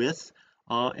it's with.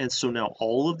 And so now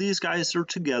all of these guys are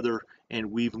together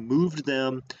and we've moved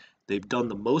them. They've done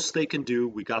the most they can do.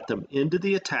 We got them into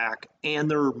the attack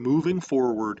and they're moving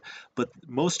forward. But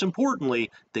most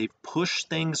importantly, they've pushed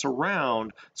things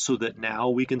around so that now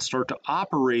we can start to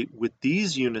operate with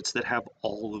these units that have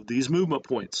all of these movement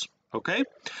points. Okay,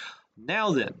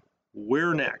 now then,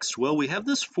 where next? Well, we have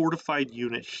this fortified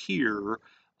unit here.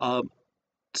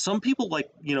 Some people like,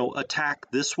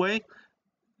 attack this way.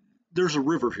 There's a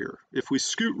river here. If we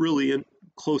scoot really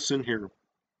close in here,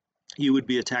 you would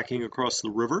be attacking across the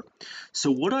river.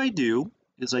 So what I do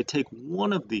is I take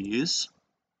one of these,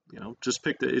 just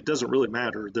pick it doesn't really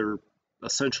matter. They're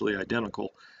essentially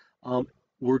identical.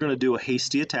 We're going to do a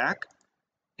hasty attack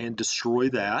and destroy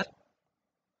that.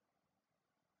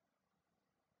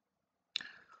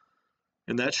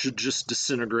 And that should just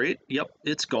disintegrate. Yep,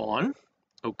 it's gone.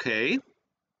 Okay,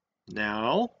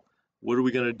 now what are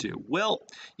we going to do? Well,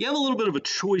 you have a little bit of a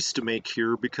choice to make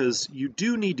here because you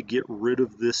do need to get rid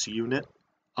of this unit.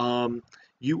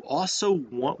 You also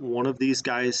want one of these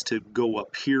guys to go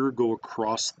up here, go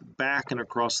across back and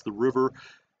across the river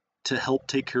to help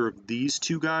take care of these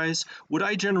 2 guys. What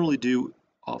I generally do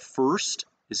first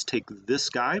is take this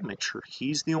guy, make sure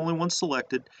he's the only one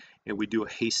selected, and we do a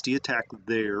hasty attack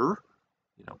there.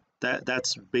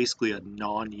 That's basically a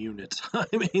non-unit. I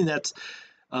mean, that's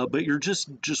but you're just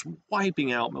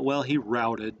wiping out. Well, he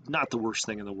routed, not the worst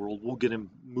thing in the world. We'll get him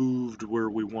moved where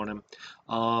we want him.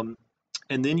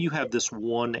 And then you have this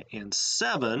 1 and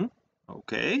 7.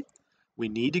 Okay, we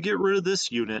need to get rid of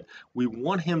this unit. We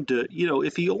want him to,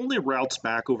 if he only routes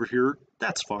back over here,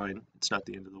 that's fine. It's not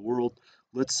the end of the world.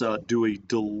 Let's do a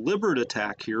deliberate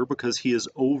attack here because he is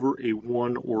over a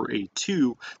 1 or a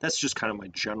 2. That's just kind of my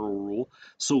general rule.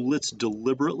 So let's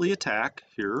deliberately attack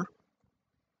here.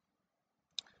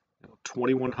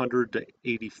 2100 to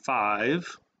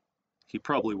 85. He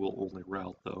probably will only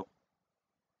route though.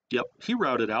 Yep, he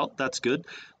routed out. That's good.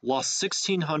 Lost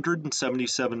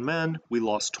 1,677 men. We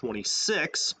lost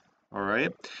 26. All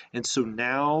right. And so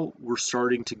now we're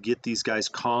starting to get these guys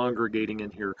congregating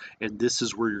in here. And this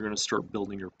is where you're going to start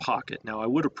building your pocket. Now, I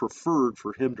would have preferred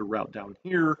for him to route down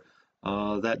here.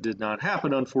 That did not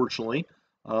happen, unfortunately.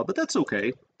 But that's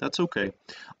okay. That's okay.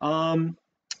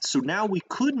 So now we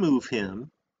could move him.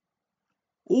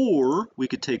 Or we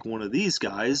could take one of these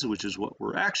guys, which is what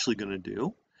we're actually going to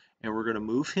do. And we're going to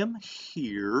move him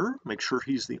here, make sure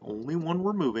he's the only one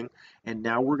we're moving. And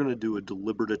now we're going to do a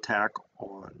deliberate attack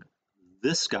on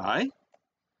this guy.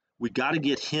 We got to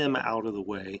get him out of the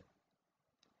way.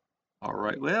 All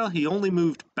right, well, he only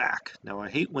moved back. Now, I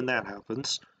hate when that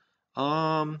happens.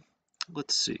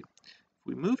 Let's see. If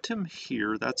we moved him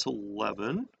here, that's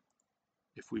 11.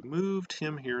 If we moved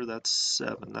him here, that's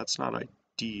 7. That's not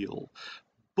ideal.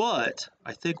 But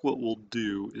I think what we'll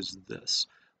do is this.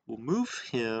 We'll move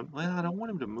him. Well, I don't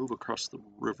want him to move across the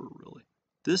river, really.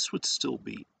 This would still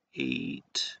be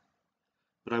 8.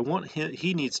 But I want him,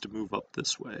 he needs to move up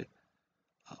this way.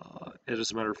 And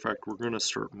as a matter of fact, we're going to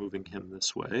start moving him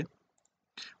this way.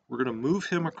 We're going to move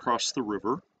him across the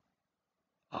river.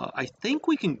 I think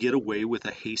we can get away with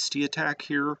a hasty attack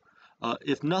here.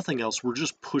 If nothing else, we're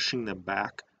just pushing them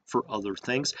back for other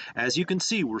things. As you can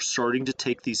see, we're starting to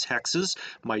take these hexes.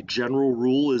 My general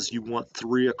rule is you want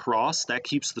 3 across. That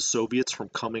keeps the Soviets from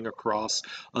coming across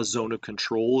a zone of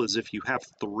control. As if you have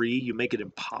 3, you make it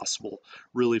impossible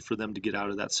really for them to get out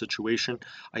of that situation.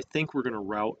 I think we're going to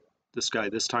rout this guy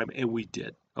this time, and we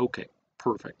did. Okay,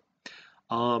 perfect.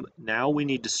 Now we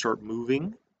need to start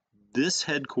moving this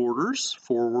headquarters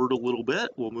forward a little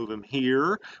bit. We'll move him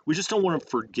here. We just don't want to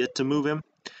forget to move him.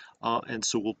 And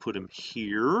so we'll put him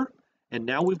here. And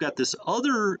now we've got this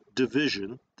other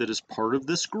division that is part of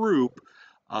this group.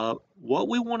 What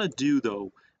we want to do,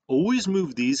 though, always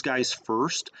move these guys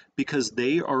first because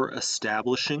they are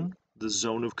establishing the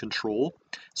zone of control.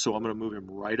 So I'm going to move him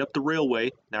right up the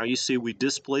railway. Now you see we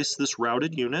displaced this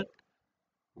routed unit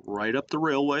right up the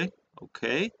railway.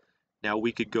 Okay. Now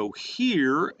we could go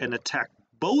here and attack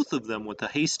both of them with a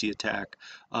hasty attack,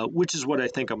 which is what I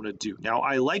think I'm going to do. Now,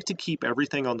 I like to keep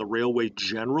everything on the railway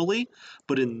generally,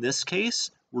 but in this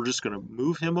case, we're just going to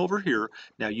move him over here.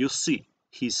 Now, you'll see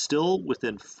he's still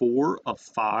within 4 of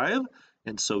 5,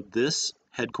 and so this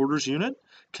headquarters unit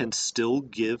can still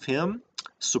give him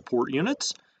support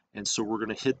units, and so we're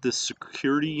going to hit this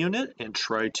security unit and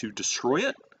try to destroy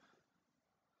it.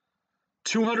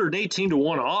 218 to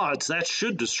 1 odds, that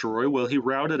should destroy. Well, he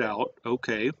routed out.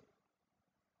 Okay.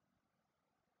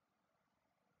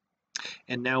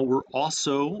 And now we're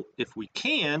also, if we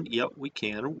can, yep, we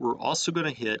can, we're also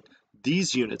going to hit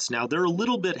these units. Now, they're a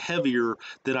little bit heavier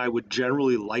than I would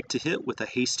generally like to hit with a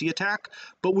hasty attack,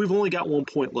 but we've only got 1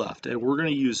 point left, and we're going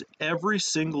to use every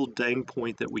single dang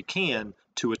point that we can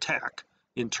to attack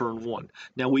in turn 1.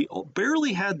 Now, we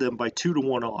barely had them by 2 to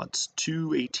 1 odds,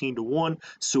 218 to 1,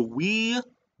 so we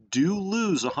do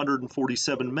lose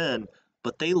 147 men,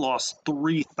 but they lost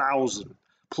 3,000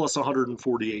 plus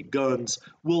 148 guns.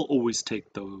 We'll always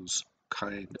take those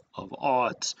kind of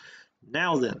odds.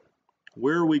 Now then,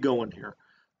 where are we going here?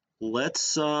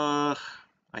 Let's, usually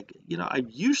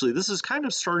this is kind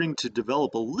of starting to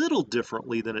develop a little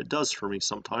differently than it does for me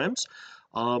sometimes.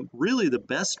 Really the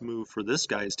best move for this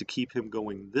guy is to keep him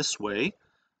going this way.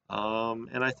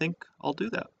 And I think I'll do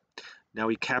that. Now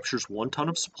he captures 1 ton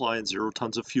of supply and 0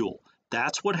 tons of fuel.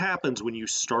 That's what happens when you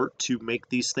start to make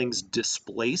these things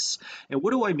displace. And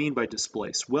what do I mean by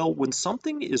displace? Well, when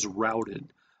something is routed,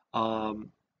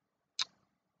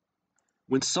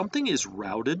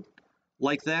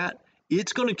 like that,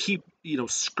 it's going to keep,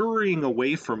 scurrying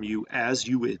away from you as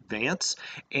you advance,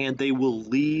 and they will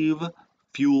leave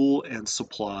fuel and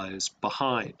supplies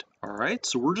behind. All right,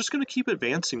 so we're just going to keep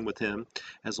advancing with him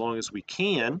as long as we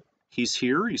can. He's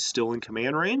here, he's still in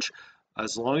command range.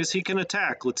 As long as he can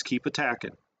attack, let's keep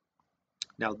attacking.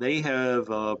 Now they have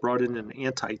brought in an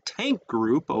anti-tank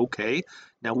group. Okay,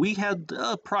 now we had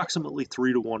approximately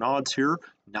 3 to 1 odds here.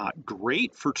 Not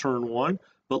great for turn 1,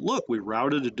 but look, we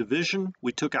routed a division.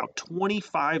 We took out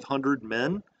 2,500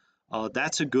 men.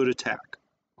 That's a good attack.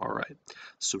 All right,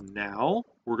 so now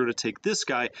we're going to take this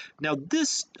guy. Now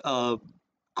this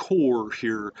core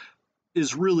here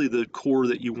is really the core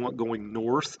that you want going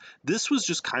north. This was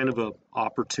just kind of an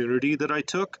opportunity that I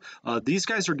took. These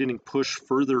guys are getting pushed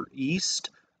further east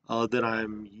than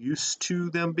I'm used to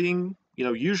them being.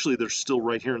 Usually they're still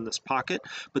right here in this pocket,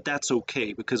 but that's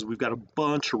okay because we've got a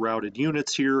bunch of routed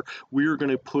units here. We're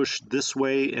going to push this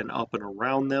way and up and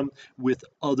around them with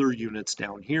other units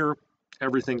down here.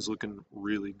 Everything's looking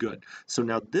really good. So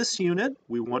now this unit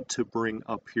we want to bring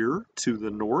up here to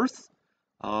the north.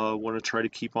 Want to try to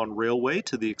keep on railway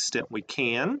to the extent we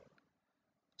can.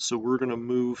 So we're going to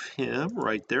move him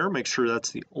right there. Make sure that's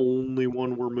the only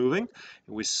one we're moving.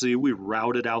 And we see we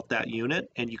routed out that unit.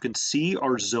 And you can see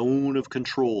our zone of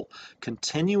control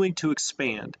continuing to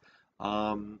expand.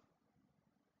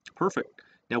 Perfect.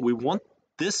 Now we want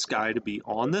this guy to be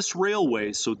on this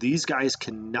railway so these guys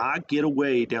cannot get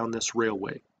away down this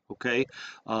railway. Okay,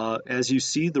 as you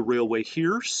see, the railway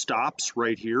here stops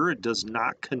right here. It does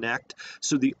not connect.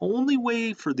 So the only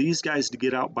way for these guys to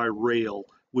get out by rail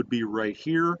would be right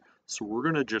here. So we're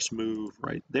going to just move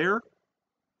right there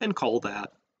and call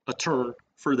that a turn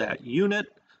for that unit.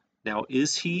 Now,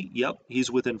 is he? Yep,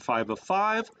 he's within 5 of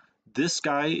 5. This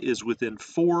guy is within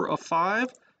 4 of 5.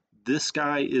 This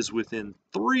guy is within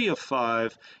 3 of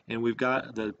 5. And we've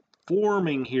got the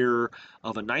forming here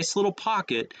of a nice little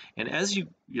pocket. And as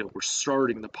we're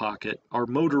starting the pocket, our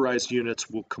motorized units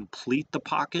will complete the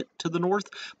pocket to the north.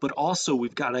 But also,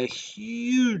 we've got a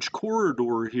huge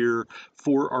corridor here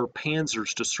for our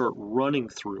panzers to start running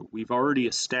through. We've already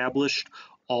established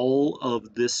all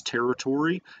of this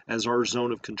territory as our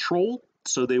zone of control,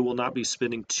 so they will not be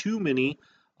spending too many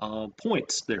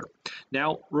points there.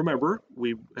 Now, remember,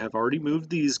 we have already moved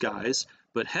these guys,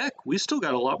 but heck, we still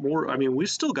got a lot more. I mean, we've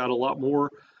still got a lot more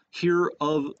here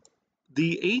of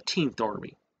the 18th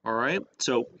Army. All right,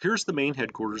 so here's the main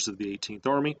headquarters of the 18th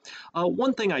Army.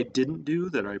 One thing I didn't do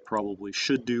that I probably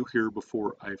should do here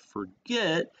before I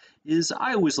forget is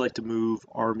I always like to move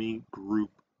Army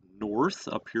Group North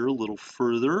up here a little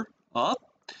further up.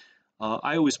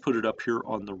 I always put it up here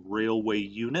on the railway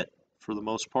unit for the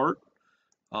most part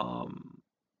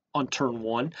on turn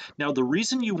 1. Now, the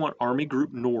reason you want Army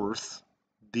Group North,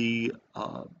 the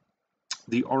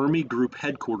Army Group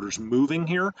headquarters moving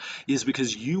here is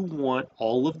because you want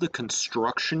all of the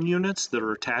construction units that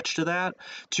are attached to that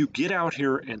to get out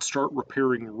here and start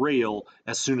repairing rail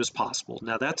as soon as possible.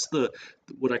 Now that's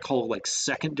what I call like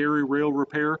secondary rail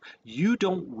repair. You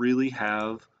don't really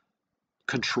have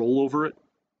control over it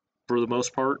for the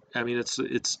most part. I mean,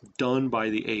 it's done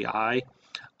by the AI.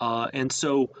 And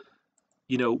so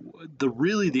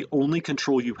the only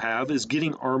control you have is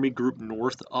getting Army Group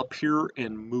North up here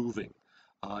and moving.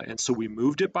 And so we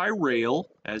moved it by rail,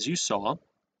 as you saw.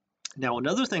 Now,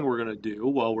 another thing we're going to do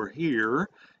while we're here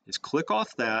is click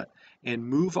off that and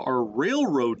move our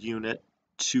railroad unit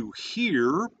to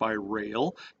here by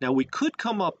rail. Now, we could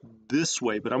come up this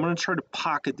way, but I'm going to try to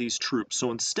pocket these troops.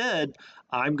 So instead,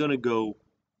 I'm going to go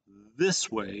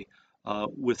this way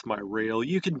with my rail.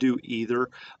 You can do either.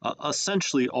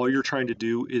 Essentially, all you're trying to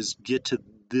do is get to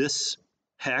this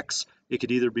hex. It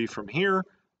could either be from here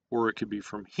or it could be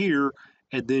from here,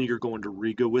 and then you're going to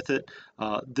Riga with it.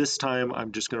 This time,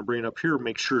 I'm just going to bring it up here,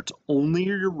 make sure it's only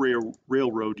your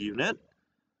railroad unit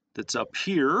that's up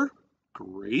here.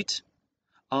 Great.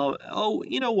 Oh,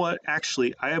 you know what?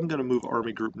 Actually, I am going to move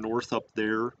Army Group North up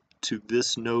there to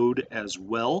this node as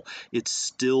well. It's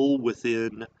still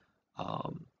within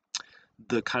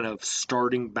the kind of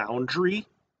starting boundary,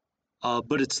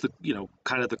 but it's the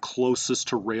kind of the closest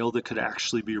to rail that could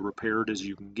actually be repaired as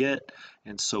you can get.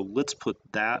 And so let's put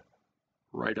that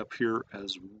right up here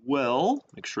as well.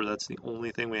 Make sure that's the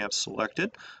only thing we have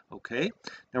selected. Okay,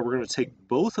 now we're going to take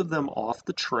both of them off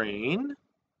the train.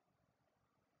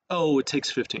 Oh, it takes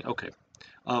 15. Okay.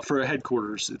 For a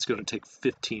headquarters, it's going to take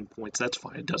 15 points. That's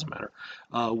fine. It doesn't matter.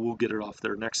 We'll get it off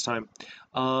there next time.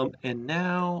 And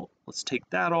now let's take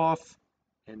that off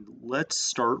and let's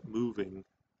start moving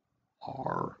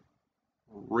our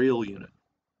rail unit.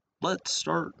 Let's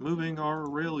start moving our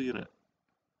rail unit.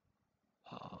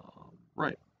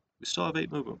 Right. We still have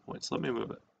 8 movement points. Let me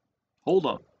move it. Hold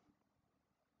on.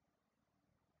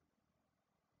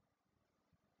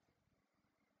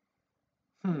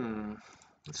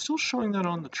 It's still showing that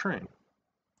on the train.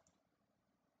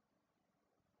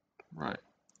 Right.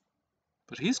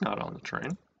 But he's not on the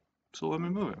train, so let me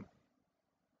move him.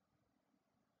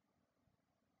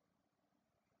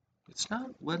 It's not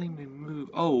letting me move.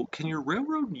 Oh, can your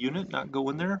railroad unit not go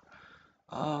in there?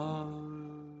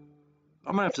 I'm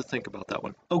gonna have to think about that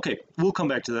one. Okay, we'll come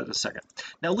back to that in a second.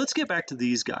 Now let's get back to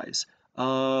these guys.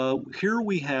 Here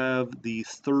we have the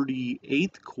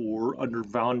 38th Corps under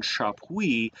von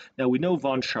Chapuis. Now we know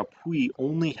von Chapuis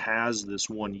only has this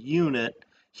one unit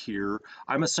here.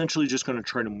 I'm essentially just going to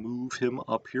try to move him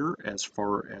up here as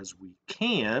far as we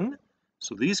can.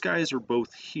 So these guys are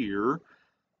both here.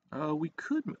 We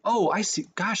could, oh, I see,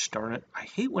 gosh darn it, I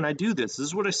hate when I do this. This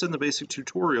is what I said in the basic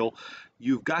tutorial.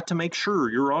 You've got to make sure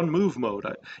you're on move mode.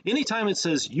 Anytime it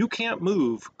says you can't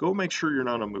move, go make sure you're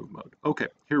not on move mode. Okay,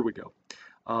 here we go.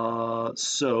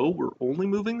 So we're only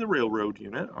moving the railroad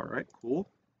unit. All right, cool.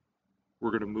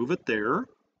 We're gonna move it there.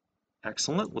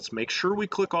 Excellent. Let's make sure we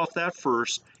click off that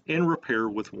first and repair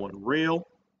with 1 rail.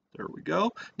 There we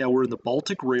go. Now we're in the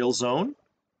Baltic rail zone,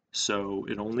 so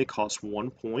it only costs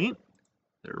 1 point.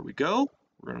 There we go.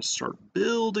 We're going to start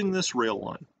building this rail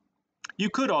line.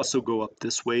 You could also go up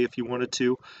this way if you wanted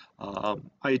to.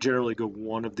 I generally go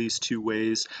one of these 2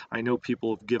 ways. I know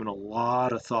people have given a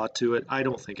lot of thought to it. I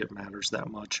don't think it matters that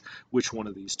much which one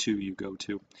of these 2 you go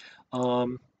to.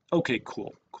 Okay,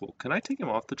 cool. Can I take him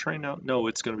off the train now? No,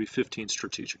 it's going to be 15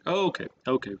 strategic. Okay.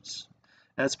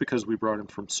 That's because we brought him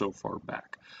from so far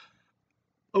back.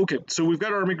 Okay, so we've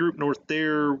got Army Group North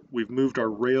there. We've moved our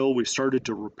rail. We've started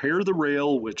to repair the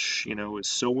rail, which, you know, is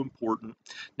so important.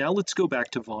 Now let's go back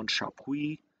to Von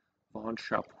Chapuis. Von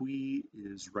Chapuis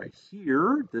is right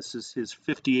here. This is his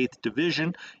 58th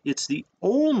Division. It's the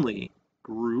only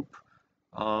group.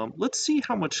 Let's see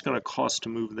how much it's going to cost to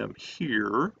move them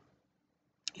here.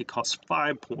 It costs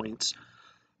 5 points.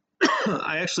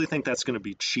 I actually think that's going to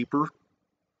be cheaper.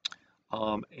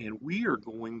 And we are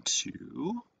going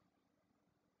to...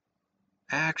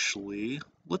 Actually,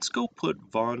 let's go put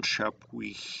Von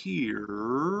Chapuis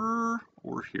here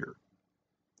or here.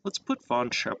 Let's put Von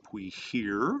Chapuis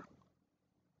here.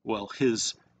 Well,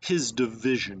 his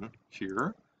division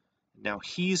here. Now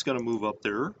he's going to move up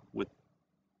there with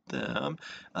them.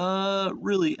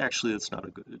 Really, actually, it's not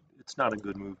a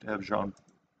good move to have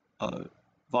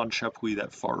Von Chapuis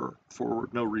that far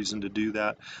forward. No reason to do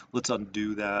that. Let's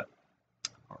undo that.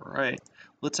 All right,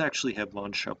 let's actually have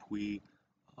Von Chapuis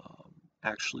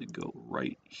actually go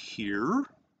right here.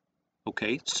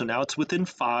 Okay, so now it's within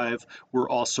 5. We're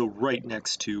also right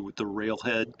next to the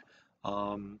railhead.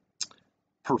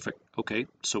 Perfect. Okay,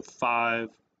 so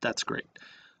 5, that's great.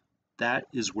 That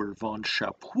is where Von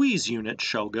Chapuis' unit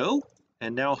shall go.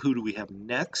 And now who do we have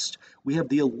next? We have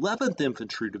the 11th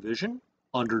Infantry Division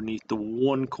underneath the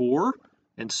 1 Corps.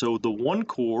 And so the 1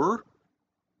 Corps,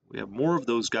 we have more of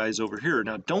those guys over here.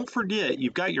 Now, don't forget,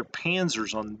 you've got your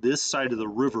panzers on this side of the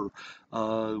river,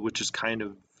 which is kind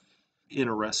of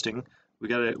interesting. We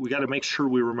gotta make sure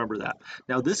we remember that.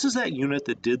 Now, this is that unit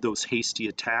that did those hasty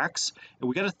attacks, and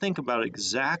we got to think about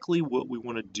exactly what we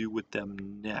want to do with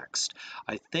them next.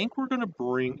 I think we're going to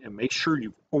bring, and make sure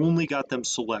you've only got them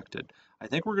selected. I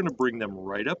think we're going to bring them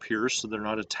right up here so they're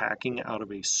not attacking out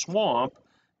of a swamp.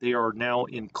 They are now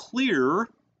in clear.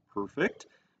 Perfect.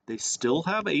 They still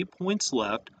have 8 points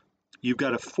left. You've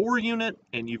got a 4 unit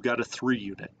and you've got a 3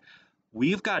 unit.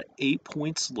 We've got 8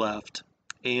 points left,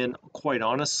 and quite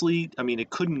honestly, I mean, it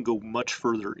couldn't go much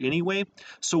further anyway.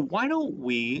 So why don't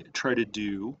we try to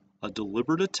do a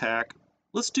deliberate attack?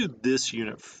 Let's do this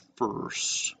unit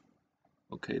first.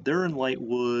 Okay, they're in light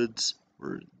woods.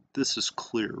 This is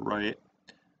clear, right?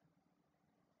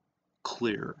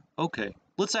 Clear. Okay,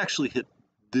 let's actually hit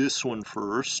this one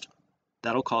first.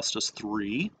 That'll cost us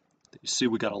 3. You see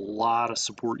we got a lot of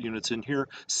support units in here,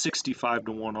 65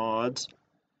 to 1 odds.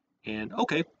 And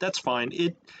okay, that's fine.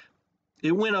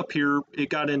 It went up here, it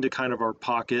got into kind of our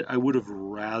pocket. I would have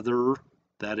rather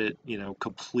that it, you know,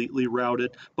 completely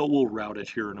routed, but we'll route it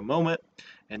here in a moment.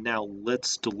 And now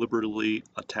let's deliberately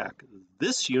attack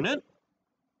this unit.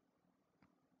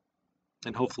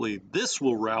 And hopefully this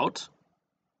will route.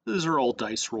 These are all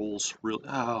dice rolls, really.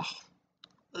 Oh,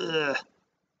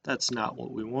 that's not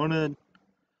what we wanted.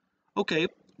 Okay,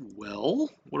 well,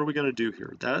 what are we going to do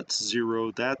here? That's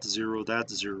 0, that's 0,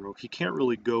 that's 0. He can't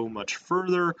really go much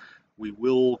further. We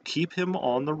will keep him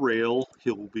on the rail.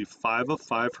 He'll be 5 of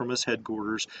 5 from his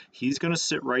headquarters. He's going to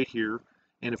sit right here.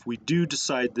 And if we do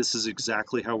decide this is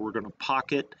exactly how we're going to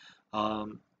pocket,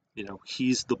 you know,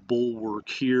 he's the bulwark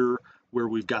here where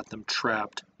we've got them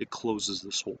trapped. It closes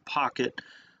this whole pocket.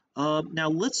 Now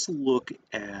let's look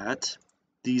at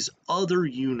these other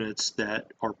units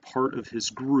that are part of his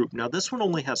group. Now this one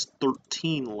only has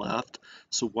 13 left,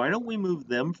 so why don't we move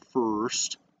them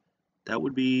first? That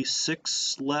would be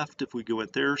 6 left if we go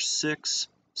at there, 6,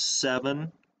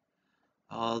 7.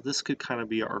 This could kind of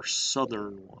be our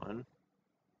southern one.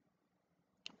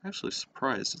 I'm actually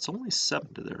surprised, it's only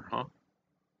 7 to there, huh?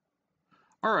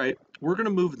 All right, we're gonna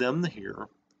move them here,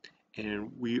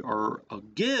 and we are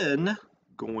again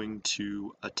going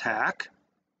to attack.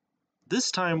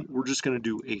 This time, we're just going to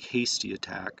do a hasty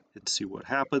attack and see what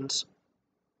happens.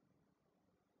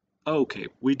 Okay,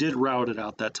 we did route it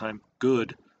out that time.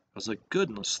 Good. I was like,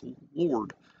 goodness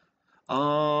Lord.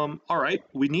 All right,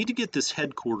 we need to get this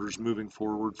headquarters moving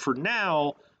forward. For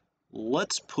now,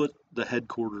 let's put the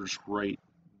headquarters right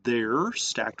there,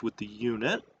 stacked with the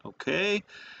unit. Okay,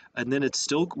 and then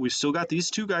we've still got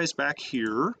these 2 guys back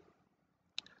here.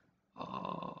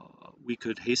 We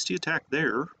could hasty attack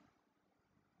there.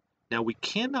 Now we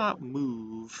cannot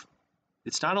move,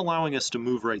 it's not allowing us to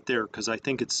move right there because I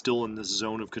think it's still in this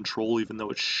zone of control even though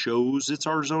it shows it's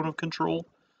our zone of control.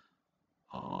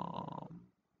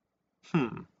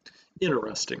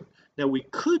 Interesting. Now we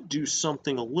could do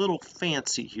something a little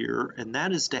fancy here, and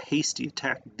that is to hasty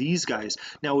attack these guys.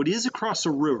 Now it is across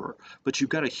a river, but you've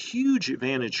got a huge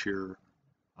advantage here.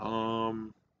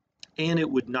 And it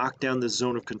would knock down the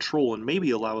zone of control and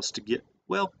maybe allow us to get,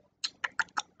 well,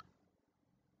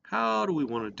 how do we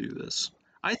want to do this?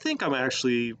 I think I'm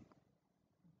actually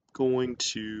going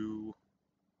to...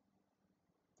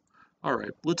 All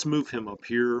right, let's move him up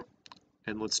here.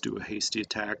 And let's do a hasty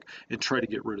attack and try to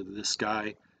get rid of this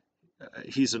guy.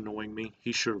 He's annoying me.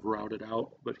 He should have routed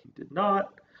out, but he did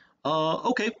not.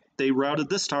 Okay, they routed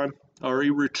this time, or he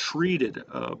retreated.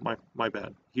 My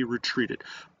bad. He retreated.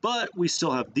 But we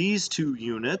still have these two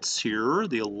units here,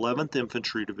 the 11th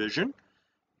Infantry Division,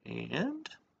 and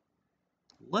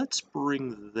let's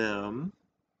bring them.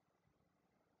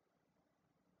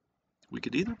 We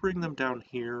could either bring them down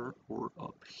here or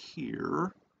up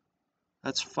here.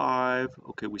 That's 5.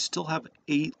 Okay, we still have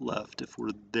 8 left if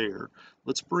we're there.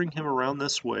 Let's bring him around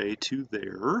this way to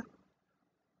there.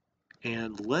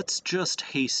 And let's just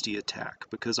hasty attack,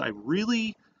 because I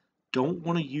really don't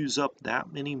want to use up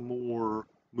that many more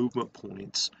movement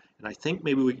points. And I think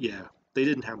maybe yeah, they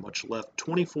didn't have much left.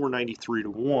 2493 to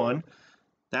 1.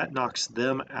 That knocks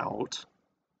them out.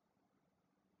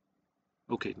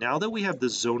 Okay, now that we have the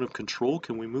zone of control,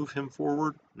 can we move him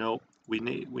forward? No, we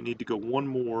need to go one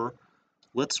more.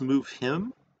 Let's move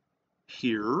him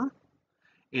here.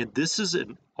 And this is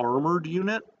an armored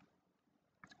unit.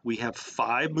 We have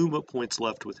 5 movement points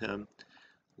left with him.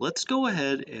 Let's go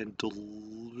ahead and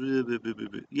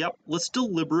let's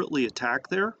deliberately attack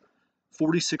there.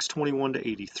 4621 to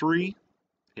 83.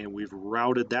 And we've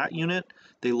routed that unit.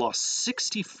 They lost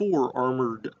 64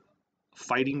 armored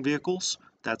fighting vehicles.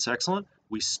 That's excellent.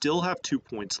 We still have 2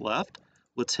 points left.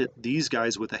 Let's hit these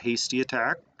guys with a hasty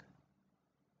attack.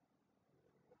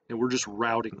 And we're just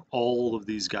routing all of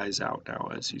these guys out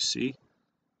now, as you see.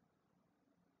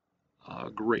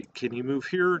 Great. Can he move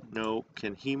here? No.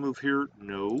 Can he move here?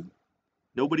 No.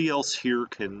 Nobody else here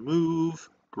can move.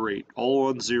 Great. All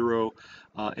on 0.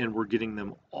 And we're getting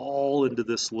them all into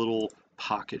this little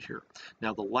pocket here.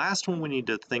 Now, the last one we need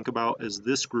to think about is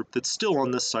this group that's still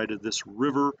on this side of this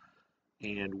river.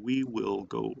 And we will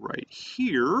go right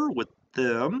here with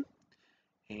them.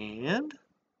 And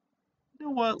you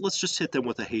know what? Let's just hit them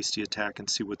with a hasty attack and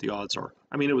see what the odds are.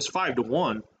 I mean, it was 5 to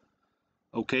 1.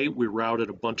 Okay, we routed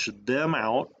a bunch of them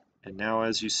out. And now,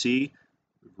 as you see,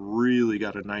 we've really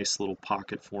got a nice little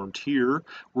pocket formed here.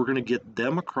 We're going to get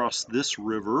them across this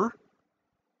river.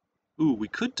 Ooh, we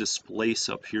could displace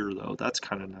up here, though. That's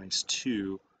kind of nice,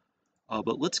 too.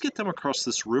 But let's get them across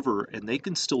this river, and they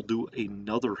can still do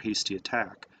another hasty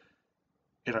attack.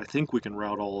 And I think we can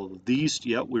route all of these.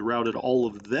 Yep, we routed all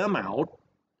of them out.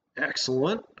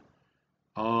 Excellent.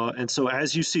 And so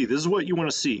as you see, this is what you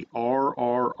want to see. R,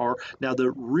 R, R. Now,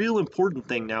 the real important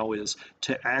thing now is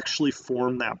to actually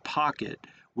form that pocket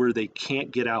where they can't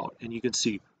get out. And you can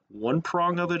see one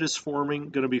prong of it is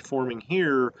going to be forming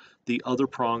here. The other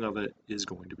prong of it is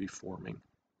going to be forming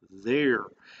there.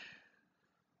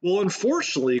 Well,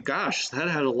 unfortunately, gosh, that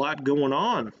had a lot going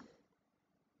on.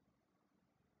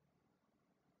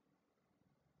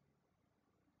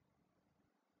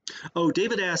 Oh,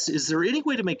 David asks, is there any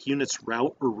way to make units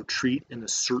route or retreat in a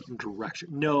certain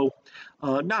direction? No,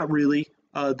 not really.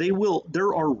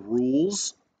 There are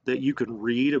rules that you can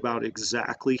read about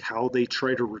exactly how they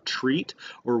try to retreat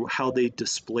or how they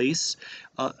displace.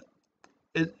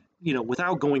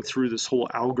 Without going through this whole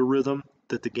algorithm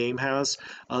that the game has,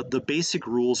 the basic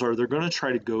rules are they're going to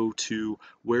try to go to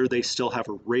where they still have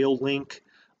a rail link.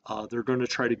 They're going to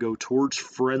try to go towards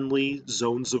friendly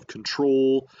zones of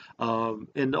control,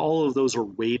 and all of those are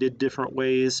weighted different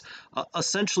ways.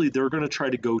 Essentially, they're going to try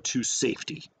to go to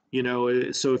safety.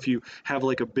 So if you have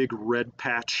like a big red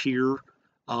patch here,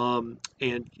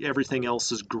 and everything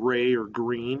else is gray or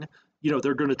green,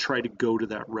 they're going to try to go to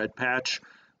that red patch.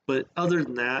 But other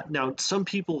than that, now some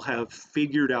people have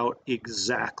figured out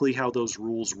exactly how those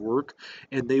rules work,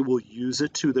 and they will use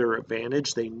it to their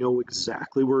advantage. They know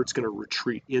exactly where it's going to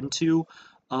retreat into.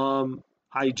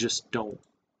 I just don't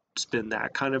spend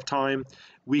that kind of time.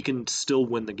 We can still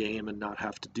win the game and not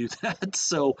have to do that,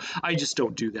 so I just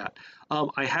don't do that.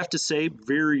 I have to say,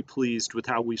 very pleased with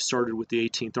how we've started with the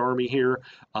 18th Army here.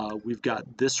 We've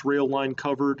got this rail line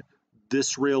covered,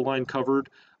 this rail line covered.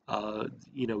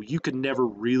 You can never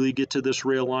really get to this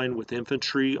rail line with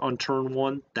infantry on turn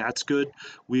 1. That's good.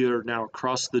 We are now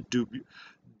across the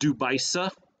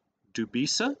Dubisa?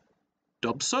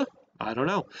 I don't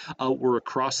know. We're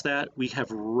across that. We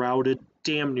have routed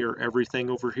damn near everything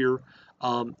over here.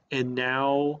 And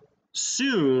now,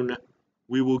 soon,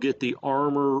 we will get the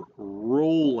armor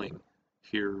rolling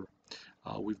here.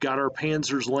 We've got our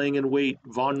panzers laying in wait.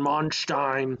 Von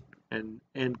Manstein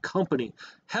and company.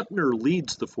 Hepner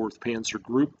leads the 4th Panzer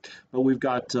Group, but we've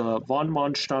got von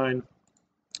Manstein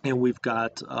and we've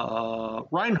got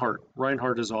Reinhardt.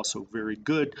 Reinhardt is also very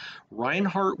good.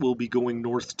 Reinhardt will be going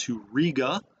north to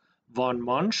Riga. Von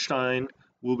Manstein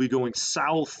will be going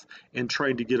south and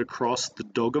trying to get across the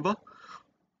Daugava.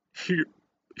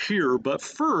 here. But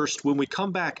first, when we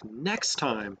come back next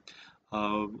time,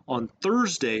 on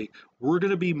Thursday, we're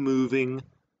going to be moving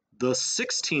the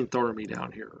 16th Army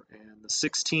down here. And the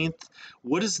 16th,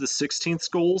 what is the 16th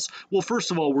goals? Well,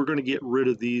 first of all, we're going to get rid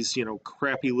of these,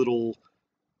 crappy little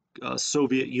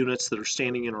Soviet units that are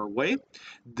standing in our way.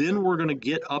 Then we're going to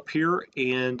get up here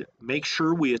and make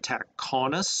sure we attack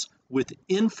Kaunas with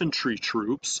infantry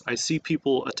troops. I see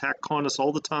people attack Kaunas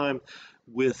all the time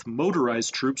with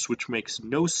motorized troops, which makes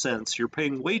no sense. You're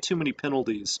paying way too many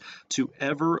penalties to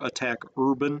ever attack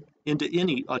urban, into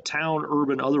a town,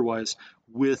 urban, otherwise,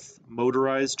 with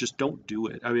motorized. Just don't do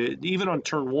it. I mean, even on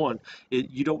turn one,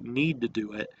 you don't need to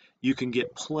do it. You can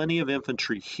get plenty of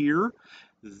infantry here.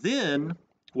 Then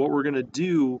what we're going to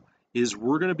do is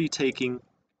we're going to be taking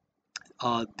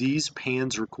these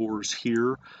Panzer Corps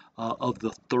here of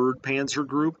the 3rd Panzer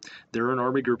Group. They're in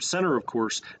Army Group Center, of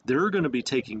course. They're going to be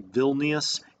taking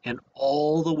Vilnius and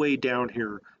all the way down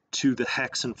here to the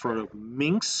hex in front of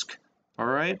Minsk. All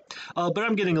right, but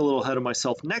I'm getting a little ahead of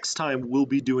myself. Next time, we'll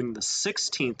be doing the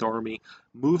 16th Army,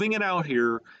 moving it out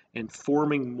here and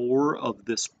forming more of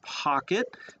this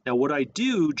pocket. Now, what I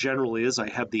do generally is I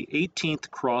have the 18th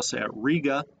cross at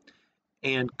Riga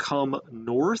and come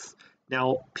north.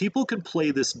 Now, people can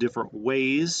play this different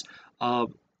ways.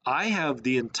 I have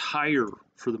the entire,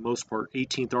 for the most part,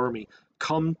 18th Army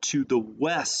come to the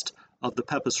west of the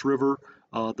Pepus River,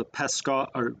 the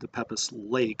Pepus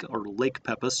Lake, or Lake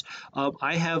Pepus.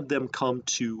 I have them come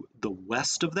to the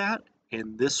west of that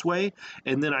and this way,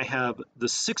 and then I have the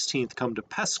 16th come to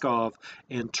Peskov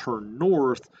and turn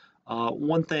north.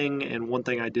 One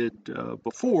thing I did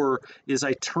before is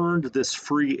I turned this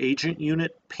free agent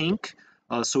unit pink,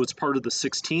 so it's part of the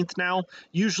 16th now.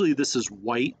 Usually this is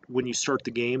white when you start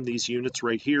the game. These units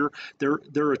right here,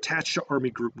 they're attached to Army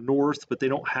Group North, but they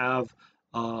don't have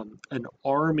an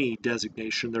army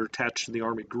designation. They're attached to the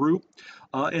Army Group,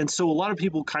 and so a lot of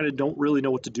people kind of don't really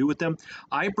know what to do with them.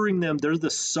 I bring them. They're the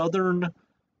southern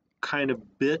kind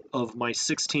of bit of my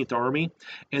 16th Army,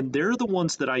 and they're the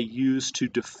ones that I use to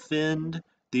defend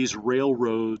these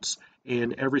railroads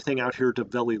and everything out here to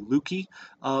Veli Luki,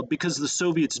 because the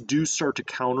Soviets do start to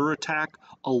counterattack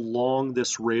along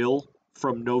this rail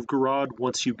from Novgorod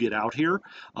once you get out here.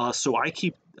 So I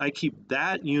keep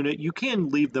that unit. You can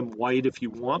leave them white if you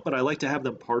want, but I like to have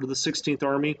them part of the 16th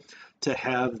Army to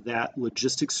have that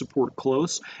logistic support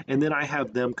close. And then I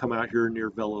have them come out here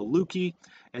near Veliluki,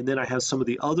 and then I have some of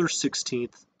the other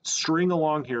 16th string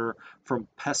along here from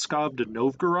Peskov to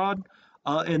Novgorod.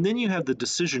 And then you have the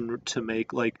decision to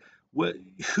make, like,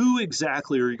 who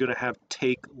exactly are you going to have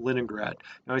take Leningrad?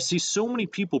 Now, I see so many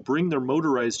people bring their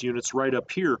motorized units right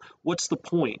up here. What's the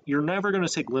point? You're never going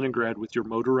to take Leningrad with your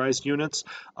motorized units.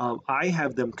 I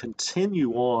have them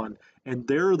continue on, and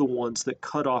they're the ones that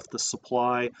cut off the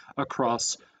supply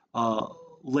across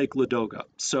Lake Ladoga.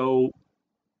 So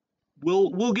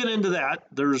we'll get into that.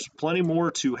 There's plenty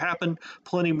more to happen,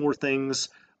 plenty more things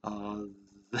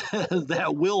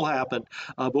that will happen.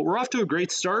 But we're off to a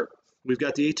great start. We've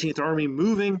got the 18th Army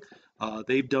moving.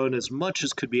 They've done as much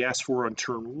as could be asked for on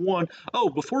turn one. Oh,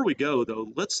 before we go, though,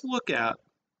 let's look at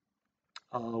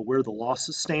where the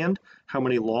losses stand, how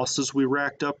many losses we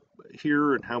racked up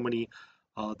here, and how many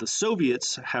the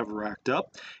Soviets have racked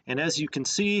up. And as you can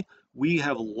see, we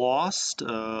have lost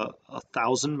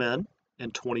 1,000 men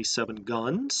and 27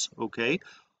 guns, okay?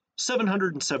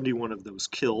 771 of those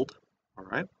killed, all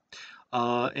right?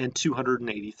 And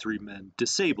 283 men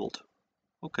disabled.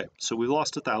 Okay, so we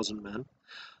lost 1,000 men.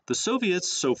 The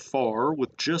Soviets so far,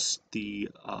 with just the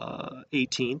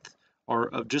 18th,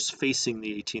 or just facing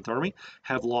the 18th Army,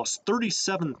 have lost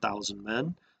 37,000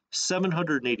 men,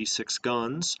 786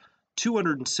 guns,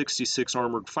 266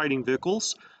 armored fighting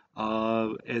vehicles,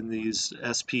 and these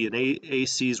SP and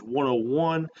ACs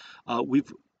 101.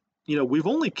 We've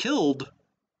only killed,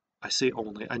 I say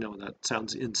only, I know that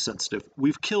sounds insensitive.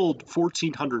 We've killed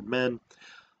 1,400 men.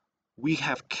 We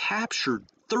have captured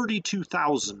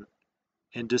 32,000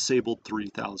 and disabled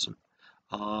 3,000.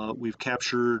 We've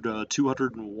captured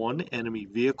 201 enemy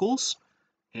vehicles,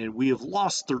 and we have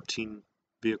lost 13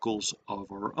 vehicles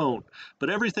of our own. But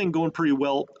everything going pretty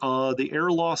well. The air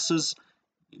losses,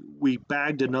 we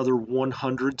bagged another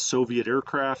 100 Soviet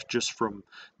aircraft just from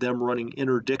them running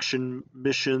interdiction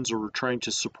missions or trying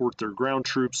to support their ground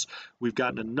troops. We've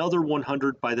gotten another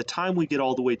 100. By the time we get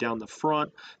all the way down the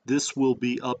front, this will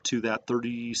be up to that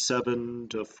 37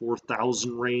 to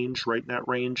 4,000 range, right in that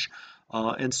range.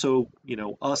 And so,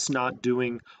 us not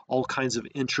doing all kinds of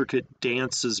intricate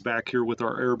dances back here with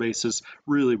our air bases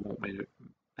really won't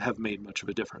have made much of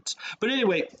a difference. But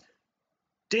anyway,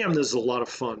 damn, this is a lot of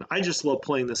fun. I just love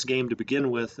playing this game to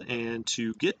begin with, and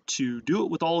to get to do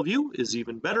it with all of you is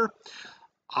even better.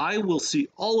 I will see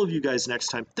all of you guys next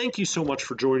time. Thank you so much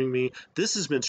for joining me. This has been